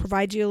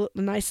 Provide you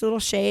a nice little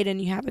shade and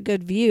you have a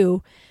good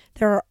view.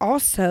 There are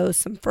also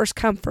some first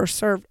come first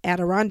served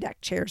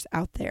Adirondack chairs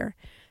out there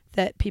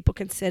that people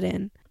can sit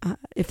in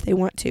if they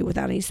want to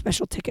without any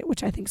special ticket,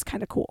 which I think is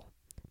kind of cool.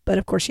 But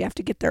of course you have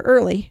to get there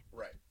early.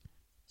 Right.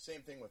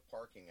 Same thing with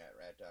parking at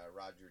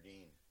Roger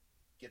Dean.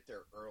 Get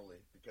there early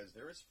because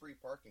there is free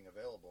parking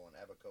available in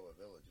Abacoa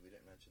Village. We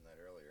didn't mention that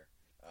earlier.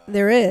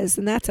 There is,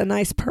 and that's a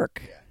nice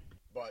perk. Yeah,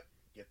 but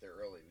get there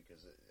early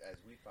because as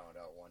we found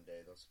out one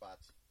day, those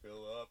spots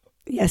fill up.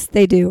 Yes,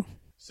 they do.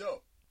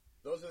 So,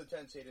 those are the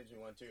 10 stadiums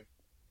we went to.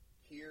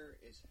 Here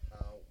is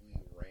how we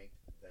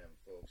ranked them,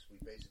 folks. We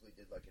basically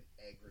did an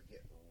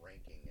aggregate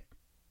ranking.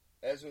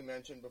 As we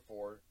mentioned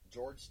before,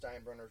 George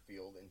Steinbrenner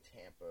Field in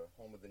Tampa,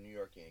 home of the New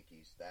York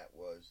Yankees, that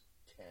was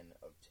 10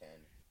 of 10.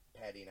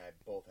 Patty and I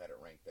both had it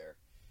ranked there.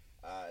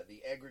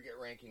 The aggregate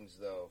rankings,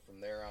 though, from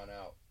there on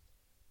out,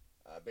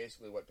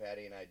 basically what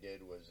Patty and I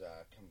did was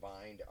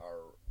combined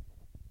our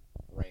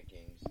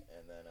rankings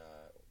and then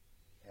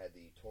had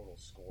the total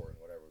score and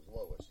whatever was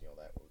lowest,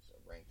 that was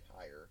ranked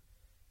higher.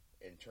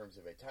 In terms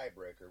of a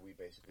tiebreaker, we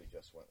basically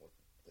just went with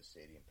the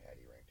stadium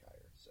Patty ranked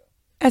higher. So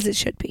as it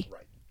should be.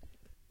 Right.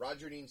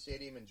 Roger Dean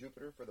Stadium in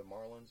Jupiter for the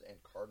Marlins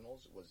and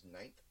Cardinals was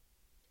 9th.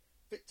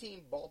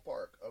 15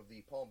 Ballpark of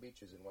the Palm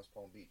Beaches in West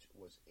Palm Beach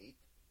was 8th.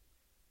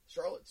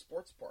 Charlotte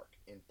Sports Park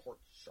in Port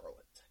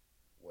Charlotte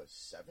was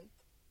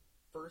 7th.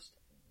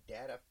 First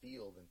Data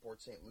Field in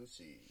Port St.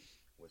 Lucie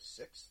was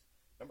 6th.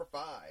 Number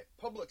 5,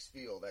 Publix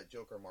Field at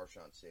Joker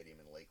Marchant Stadium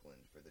in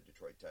Lakeland for the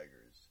Detroit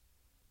Tigers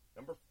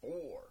Number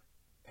 4,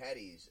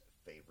 Patty's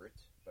favorite,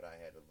 but I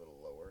had a little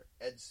lower,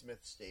 Ed Smith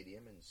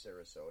Stadium in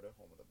Sarasota,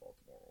 home of the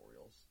Baltimore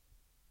Orioles.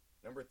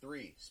 Number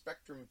 3,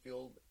 Spectrum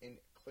Field in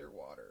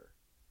Clearwater,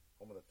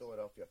 home of the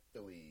Philadelphia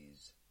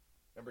Phillies.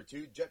 Number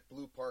 2,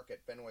 JetBlue Park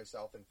at Fenway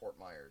South in Fort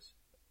Myers.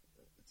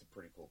 It's a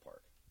pretty cool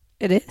park.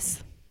 It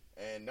is.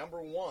 And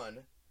number 1,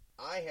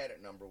 I had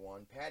it number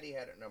 1. Patty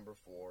had it number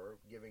 4,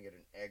 giving it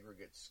an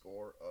aggregate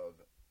score of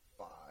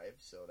 5.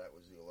 So that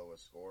was the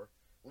lowest score.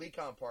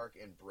 Lecon Park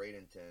in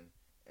Bradenton.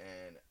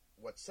 And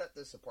what set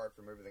this apart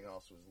from everything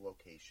else was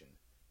location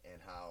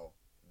and how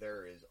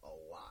there is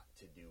a lot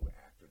to do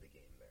after the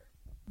game there.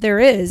 There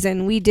is,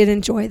 and we did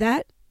enjoy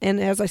that. And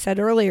as I said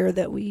earlier,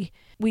 that we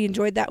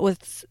enjoyed that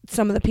with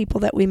some of the people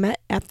that we met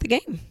at the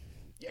game.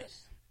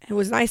 Yes. It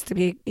was nice to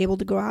be able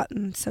to go out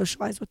and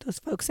socialize with those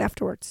folks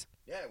afterwards.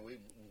 Yeah, we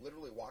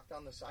literally walked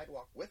on the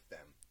sidewalk with them.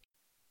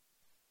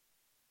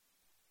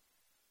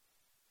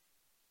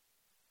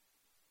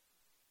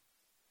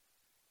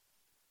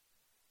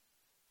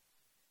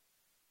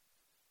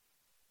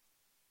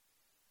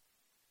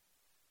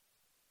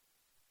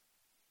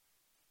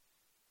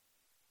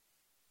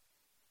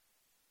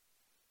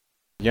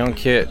 Young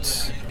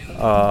kids,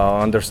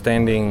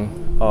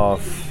 understanding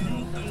of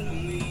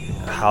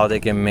how they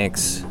can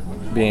mix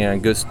being a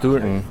good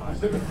student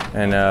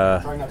and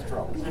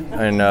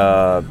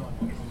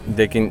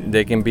they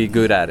can be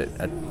good at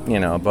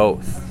it,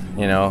 both.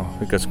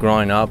 Because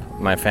growing up,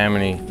 my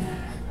family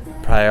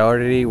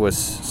priority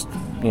was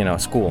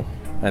school,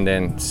 and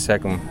then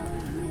second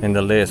in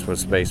the list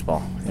was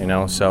baseball.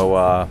 So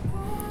I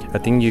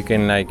think you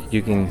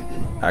can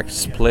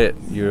split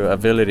your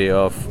ability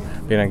of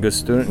being a good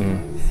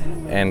student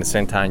and at the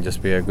same time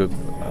just be a good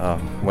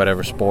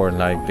whatever sport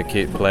like the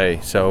kid play.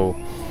 So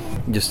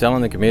just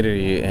telling the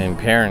community and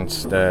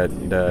parents that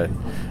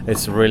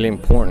it's really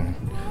important,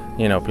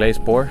 play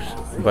sports,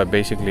 but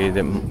basically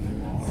the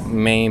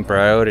main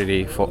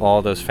priority for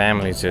all those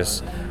families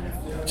is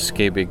just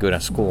keep it good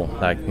at school,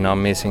 like not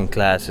missing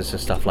classes and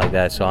stuff like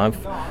that. So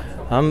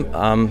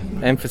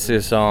I'm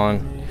emphasis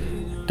on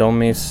don't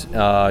miss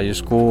your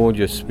school,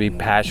 just be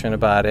passionate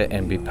about it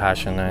and be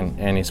passionate in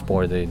any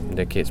sport that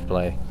the kids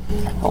play.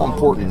 How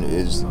important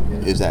is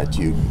that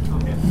to you,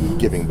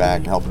 giving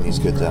back, helping these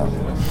kids out?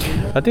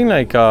 I think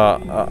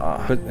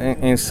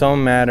in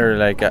some matter,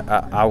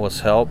 I was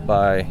helped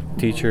by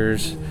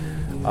teachers,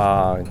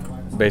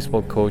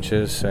 baseball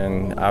coaches,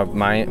 and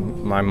my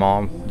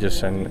mom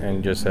just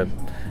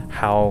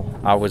how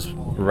I was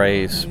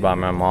raised by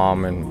my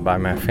mom and by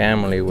my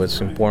family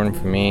was important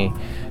for me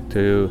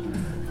to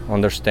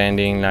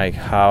understanding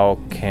how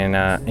can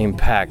I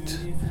impact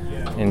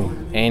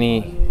in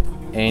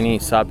any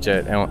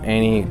subject or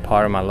any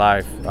part of my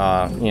life,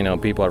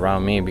 people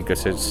around me,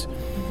 because it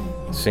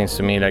seems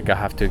to me like I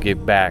have to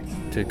give back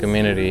to the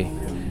community.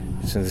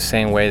 It's in the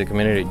same way the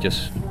community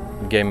just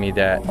gave me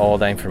all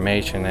that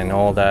information and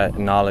all that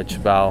knowledge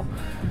about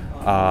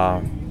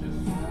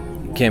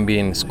can be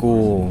in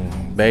school,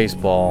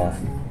 baseball,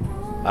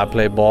 I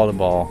play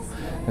volleyball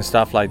and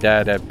stuff like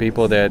that, that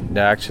people that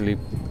actually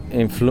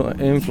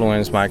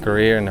influence my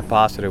career in a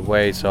positive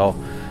way. So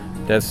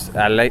that's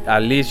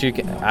at least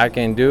I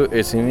can do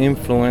is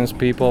influence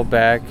people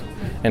back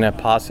in a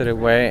positive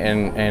way,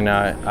 and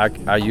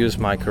I use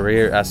my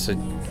career as a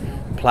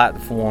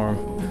platform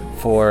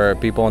for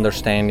people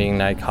understanding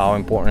how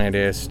important it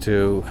is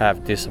to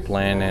have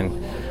discipline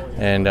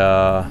and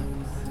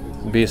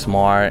be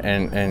smart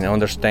and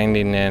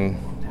understanding and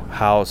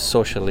how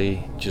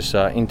socially just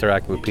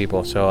interact with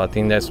people. So I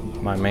think that's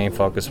my main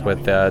focus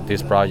with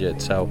this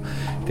project. So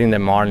I think the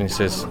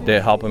Marlins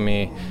they're helping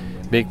me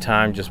big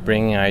time, just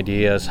bringing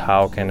ideas.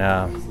 How can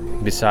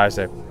besides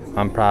that,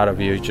 I'm proud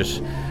of you,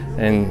 just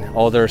and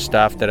other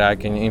stuff that I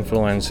can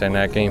influence and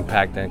I can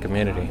impact in the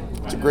community.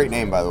 It's a great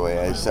name, by the way.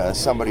 As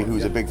somebody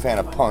who's a big fan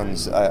of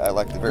puns, I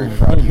like the very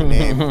proud of you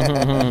name.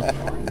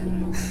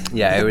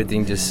 Yeah,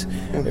 everything just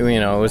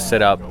was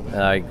set up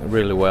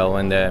really well,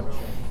 and the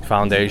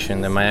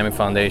foundation, the Miami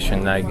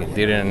Foundation,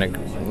 did it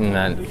in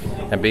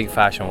a big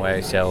fashion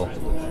way. So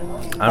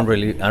I'm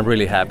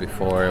really happy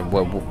for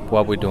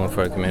what we're doing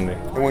for the community.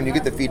 And when you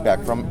get the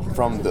feedback from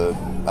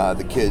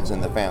the kids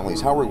and the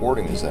families, how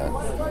rewarding is that?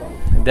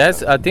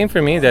 I think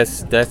for me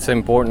that's the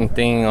important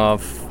thing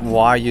of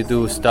why you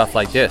do stuff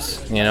like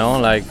this.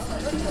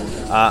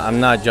 I'm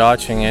not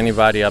judging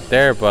anybody up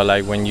there,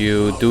 but when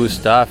you do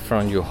stuff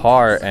from your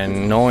heart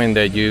and knowing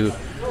that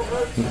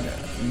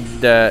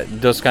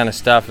those kind of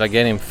stuff,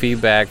 getting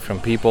feedback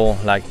from people,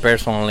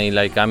 personally,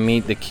 I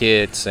meet the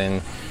kids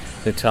and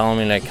they tell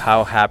me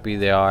how happy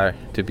they are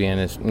to be in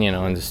this,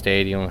 in the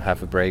stadium,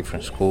 have a break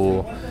from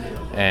school,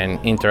 and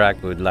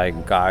interact with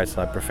guys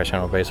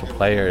professional baseball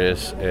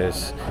players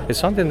is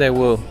something they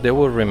will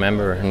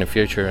remember in the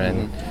future,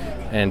 and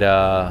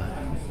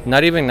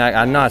not even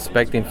I'm not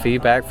expecting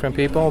feedback from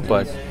people,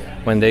 but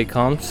when they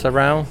comes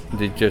around,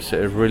 they're just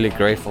really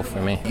grateful for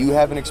me. You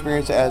have an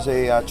experience as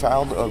a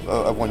child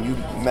of when you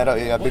met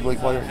a big league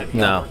player?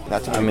 No.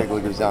 Not too many big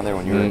leaguers down there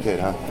when you were a kid,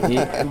 huh?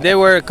 There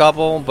were a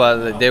couple,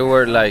 but they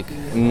were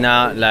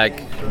not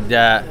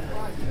that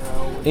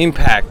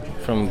impact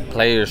from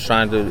players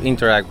trying to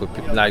interact with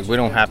people. Like, we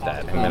don't have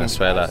that in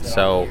Venezuela.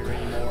 So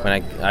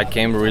when I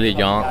came really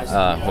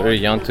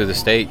young to the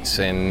States,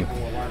 and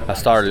I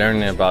started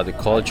learning about the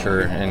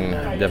culture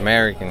and the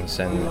Americans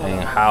and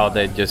how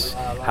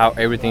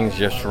everything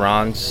just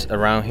runs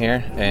around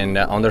here, and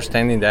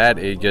understanding that,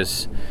 it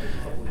just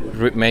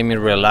made me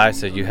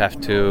realize that you have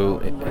to,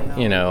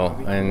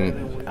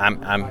 and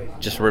I'm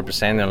just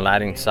representing the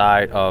Latin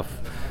side of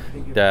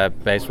the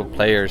baseball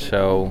players,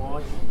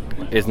 so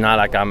it's not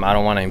like I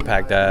don't want to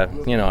impact the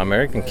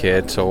American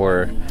kids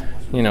or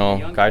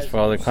guys from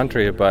other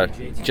countries, but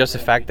just the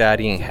fact that I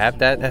didn't have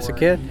that as a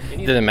kid,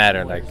 it doesn't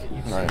matter. Like,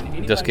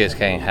 right. Those kids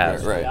can't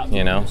have it,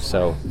 right.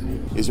 So.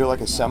 Is there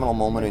like a seminal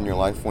moment in your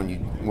life when you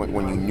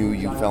knew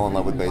you fell in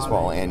love with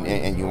baseball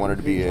and you wanted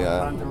to be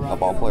a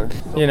ball player?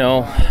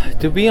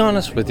 To be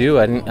honest with you,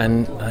 I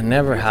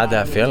never had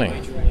that feeling.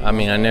 I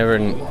mean,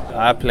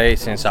 I played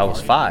since I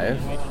was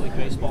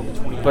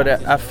 5, but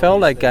I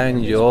felt like I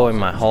enjoyed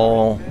my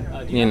whole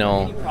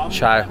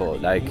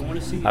childhood. Like,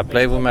 I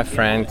played with my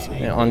friends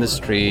on the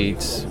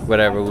streets,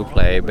 whatever we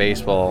play,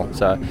 baseball.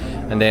 So,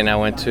 and then I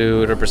went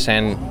to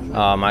represent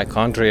my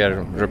country, I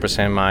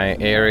represent my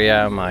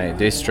area, my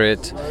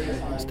district,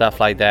 stuff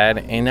like that.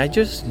 And I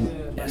just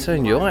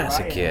enjoy as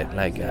a kid.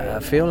 Like, I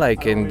feel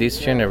like in this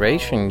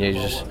generation,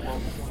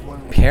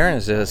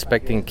 parents are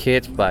expecting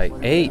kids by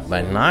 8,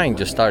 by 9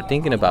 to start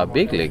thinking about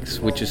big leagues,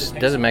 which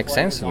doesn't make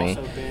sense to me,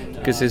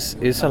 because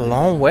it's a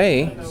long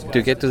way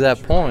to get to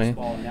that point.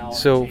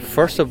 So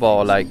first of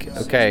all,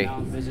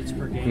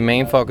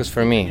 main focus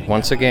for me,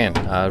 once again,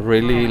 I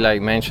really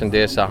mentioned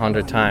this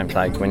 100 times,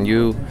 like when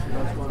you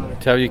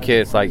tell your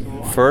kids,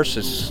 first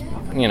is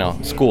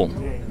school,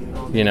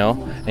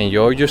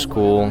 enjoy your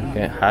school,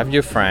 have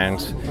your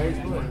friends,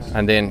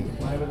 and then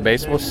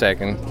baseball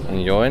second,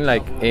 enjoying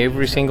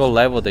every single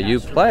level that you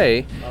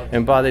play,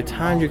 and by the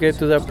time you get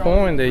to that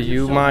point that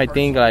you might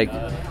think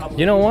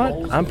you know what,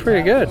 I'm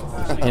pretty good,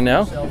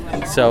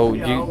 so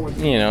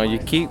you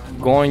keep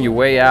going your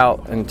way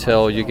out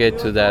until you get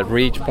to that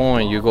reach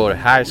point. You go to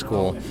high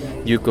school,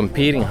 you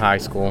compete in high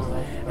school,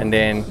 and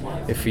then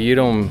if you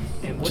don't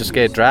just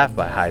get drafted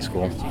by high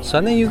school, so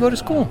then you go to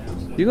school,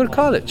 you go to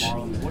college,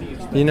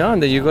 and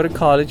then you go to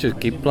college, you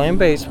keep playing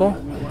baseball.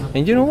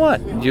 And you know what?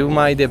 You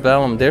might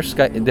develop, there's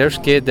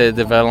kids that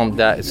develop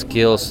that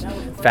skills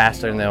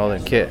faster than the other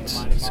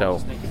kids. So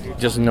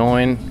just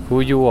knowing who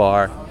you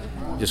are,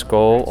 just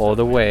go all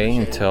the way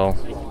until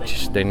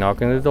they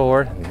knock on the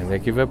door and they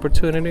give you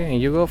opportunity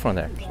and you go from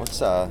there. What's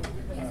the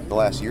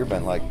last year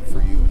been like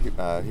for you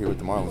here with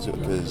the Marlins?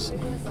 Because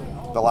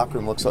the locker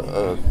room looks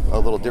a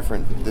little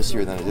different this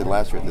year than it did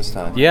last year at this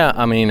time. Yeah,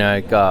 I mean,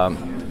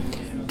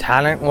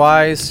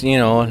 talent-wise,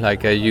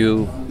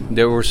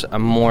 there was a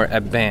more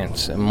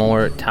advanced,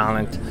 more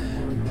talent.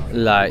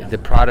 The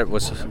product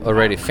was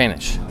already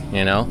finished,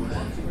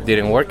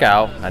 Didn't work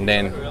out, and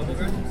then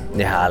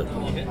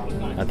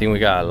I think we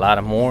got a lot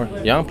of more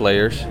young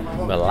players,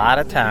 with a lot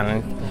of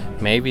talent.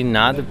 Maybe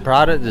not, the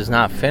product is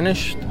not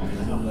finished,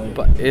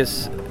 but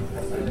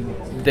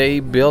they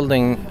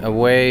building a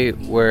way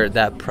where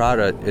that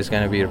product is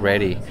going to be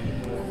ready.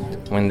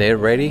 When they're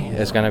ready,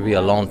 it's going to be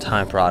a long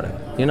time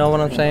product. You know what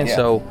I'm saying? Yeah.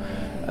 So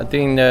I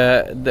think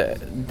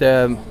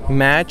the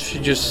match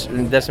just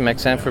doesn't make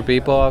sense for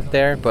people out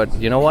there. But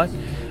you know what?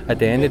 At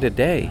the end of the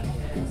day,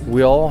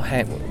 we all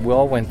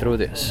went through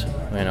this.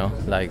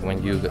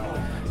 When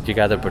you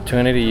got the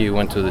opportunity, you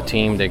went to the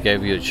team that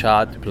gave you a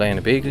shot to play in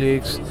the big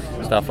leagues,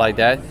 stuff like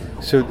that.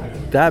 So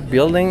that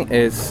building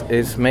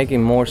is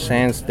making more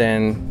sense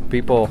than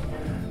people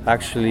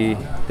actually.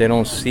 They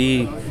don't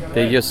see.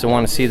 They just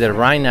want to see the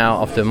right now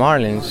of the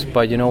Marlins.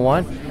 But you know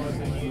what?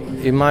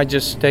 It might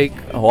just take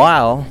a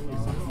while,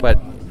 but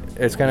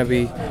it's going to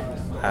be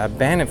a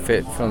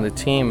benefit from the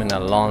team in the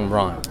long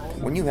run.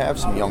 When you have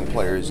some young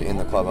players in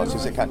the clubhouse,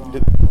 does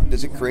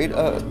it create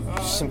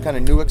some kind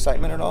of new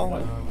excitement at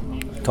all?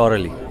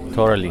 Totally.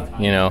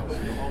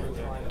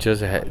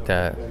 Just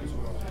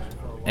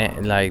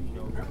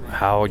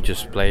how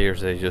just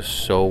players are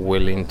just so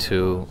willing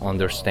to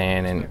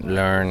understand and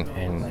learn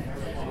and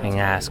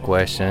ask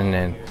questions,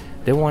 and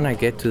they want to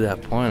get to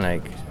that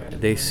point.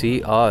 They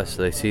see us,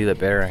 they see the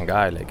veteran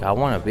guy. I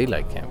want to be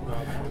like him.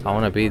 I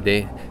want to be.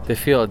 They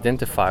feel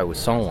identified with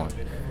someone.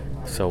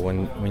 So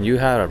when you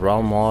have a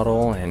role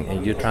model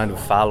and you're trying to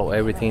follow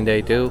everything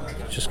they do,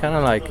 it's just kind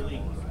of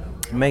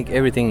make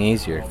everything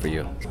easier for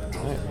you.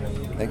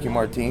 Thank you,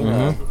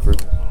 Martin, for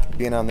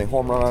being on the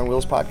Home Run on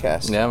Wheels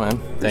podcast. Yeah, man.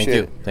 Thank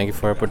you. Thank you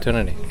for the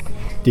opportunity.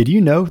 Did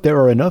you know there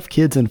are enough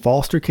kids in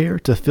foster care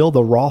to fill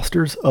the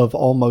rosters of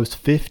almost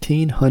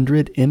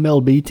 1,500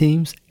 MLB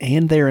teams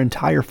and their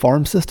entire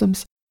farm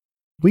systems?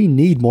 We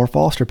need more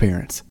foster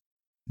parents.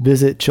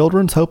 Visit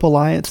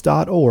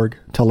childrenshopealliance.org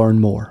to learn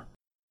more.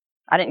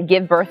 I didn't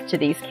give birth to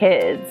these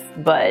kids,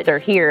 but they're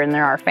here and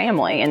they're our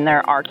family and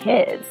they're our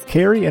kids.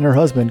 Carrie and her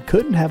husband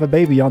couldn't have a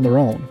baby on their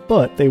own,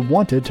 but they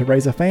wanted to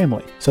raise a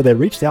family. So they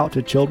reached out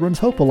to Children's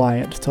Hope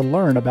Alliance to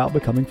learn about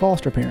becoming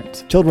foster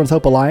parents. Children's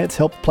Hope Alliance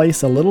helped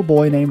place a little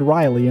boy named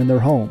Riley in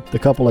their home. The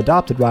couple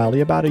adopted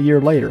Riley about a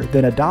year later,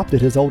 then adopted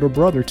his older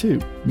brother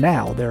too.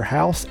 Now their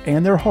house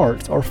and their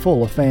hearts are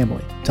full of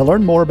family. To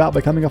learn more about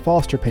becoming a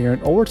foster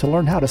parent or to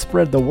learn how to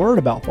spread the word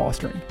about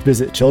fostering,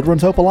 visit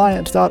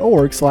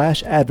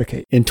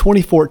childrenshopealliance.org/advocate. In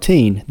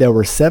 2014, there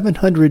were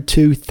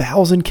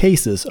 702,000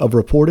 cases of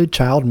reported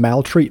child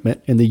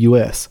maltreatment in the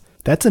U.S.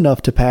 That's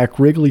enough to pack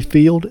Wrigley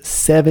Field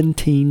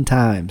 17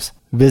 times.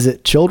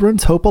 Visit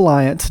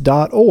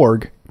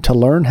childrenshopealliance.org to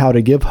learn how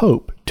to give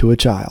hope to a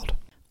child.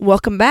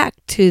 Welcome back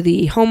to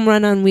the Home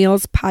Run on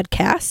Wheels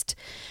podcast.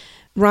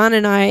 Ron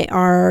and I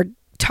are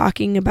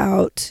talking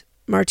about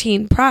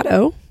Martin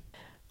Prado.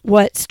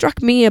 What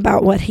struck me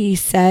about what he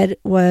said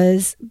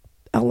was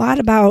a lot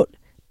about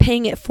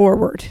paying it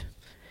forward.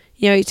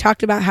 You know, he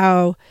talked about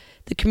how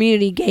the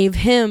community gave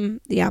him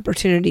the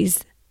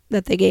opportunities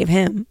that they gave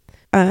him.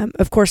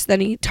 Of course, then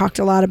he talked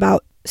a lot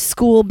about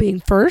school being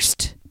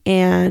first,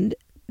 and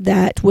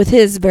that with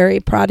his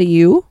Very Proud of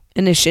You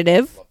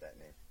initiative,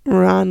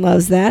 Ron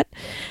loves that,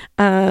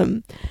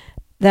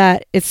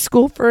 that it's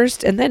school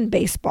first and then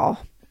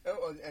baseball.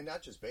 Oh, and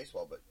not just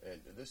baseball, but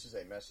this is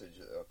a message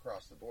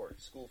across the board.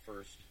 School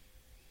first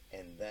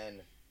and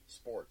then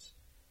sports.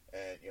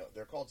 And, you know,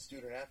 they're called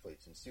student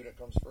athletes, and student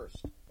comes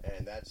first.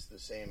 And that's the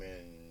same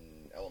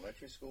in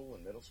elementary school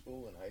and middle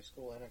school and high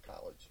school and in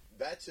college.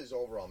 That's his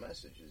overall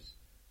message is,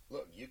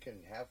 look, you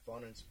can have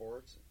fun in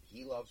sports.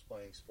 He loves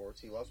playing sports.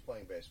 He loves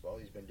playing baseball.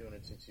 He's been doing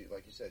it since,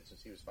 like you said,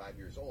 since he was 5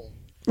 years old.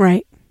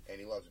 Right. And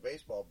he loves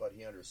baseball, but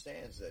he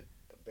understands that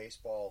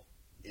baseball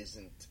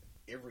isn't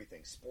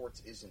everything.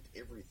 Sports isn't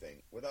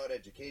everything. Without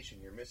education,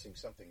 you're missing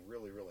something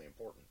really, really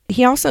important.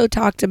 He also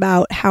talked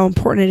about how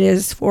important it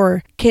is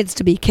for kids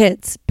to be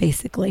kids,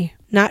 basically.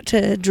 Not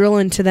to drill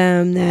into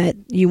them that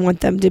you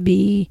want them to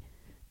be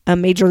a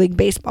Major League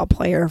Baseball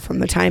player from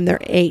the time they're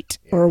 8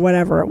 or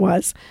whatever it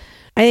was.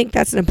 I think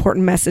that's an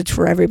important message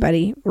for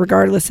everybody,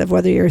 regardless of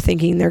whether you're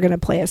thinking they're going to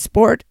play a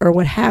sport or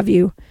what have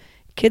you.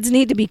 Kids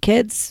need to be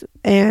kids,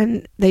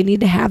 and they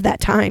need to have that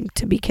time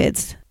to be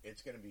kids.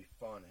 It's going to be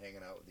fun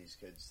hanging out with these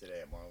kids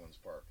today at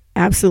Marlins Park.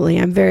 Absolutely.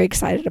 I'm very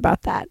excited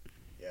about that.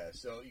 Yeah,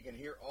 so you can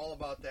hear all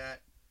about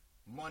that.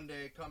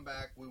 Monday, come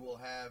back. We will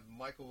have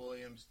Michael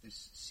Williams, the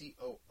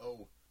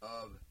COO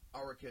of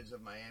Our Kids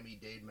of Miami,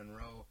 Dade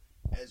Monroe,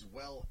 as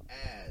well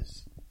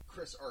as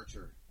Chris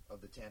Archer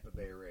of the Tampa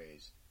Bay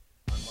Rays.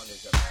 On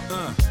Monday's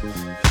episode.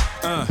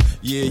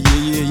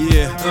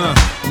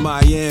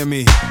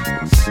 Miami,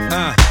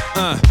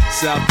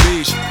 South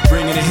Beach,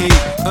 bringing the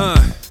heat,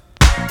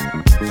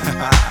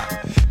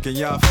 Can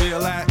y'all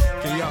feel that?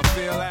 Can y'all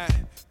feel that?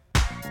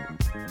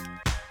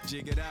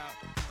 Jig it out.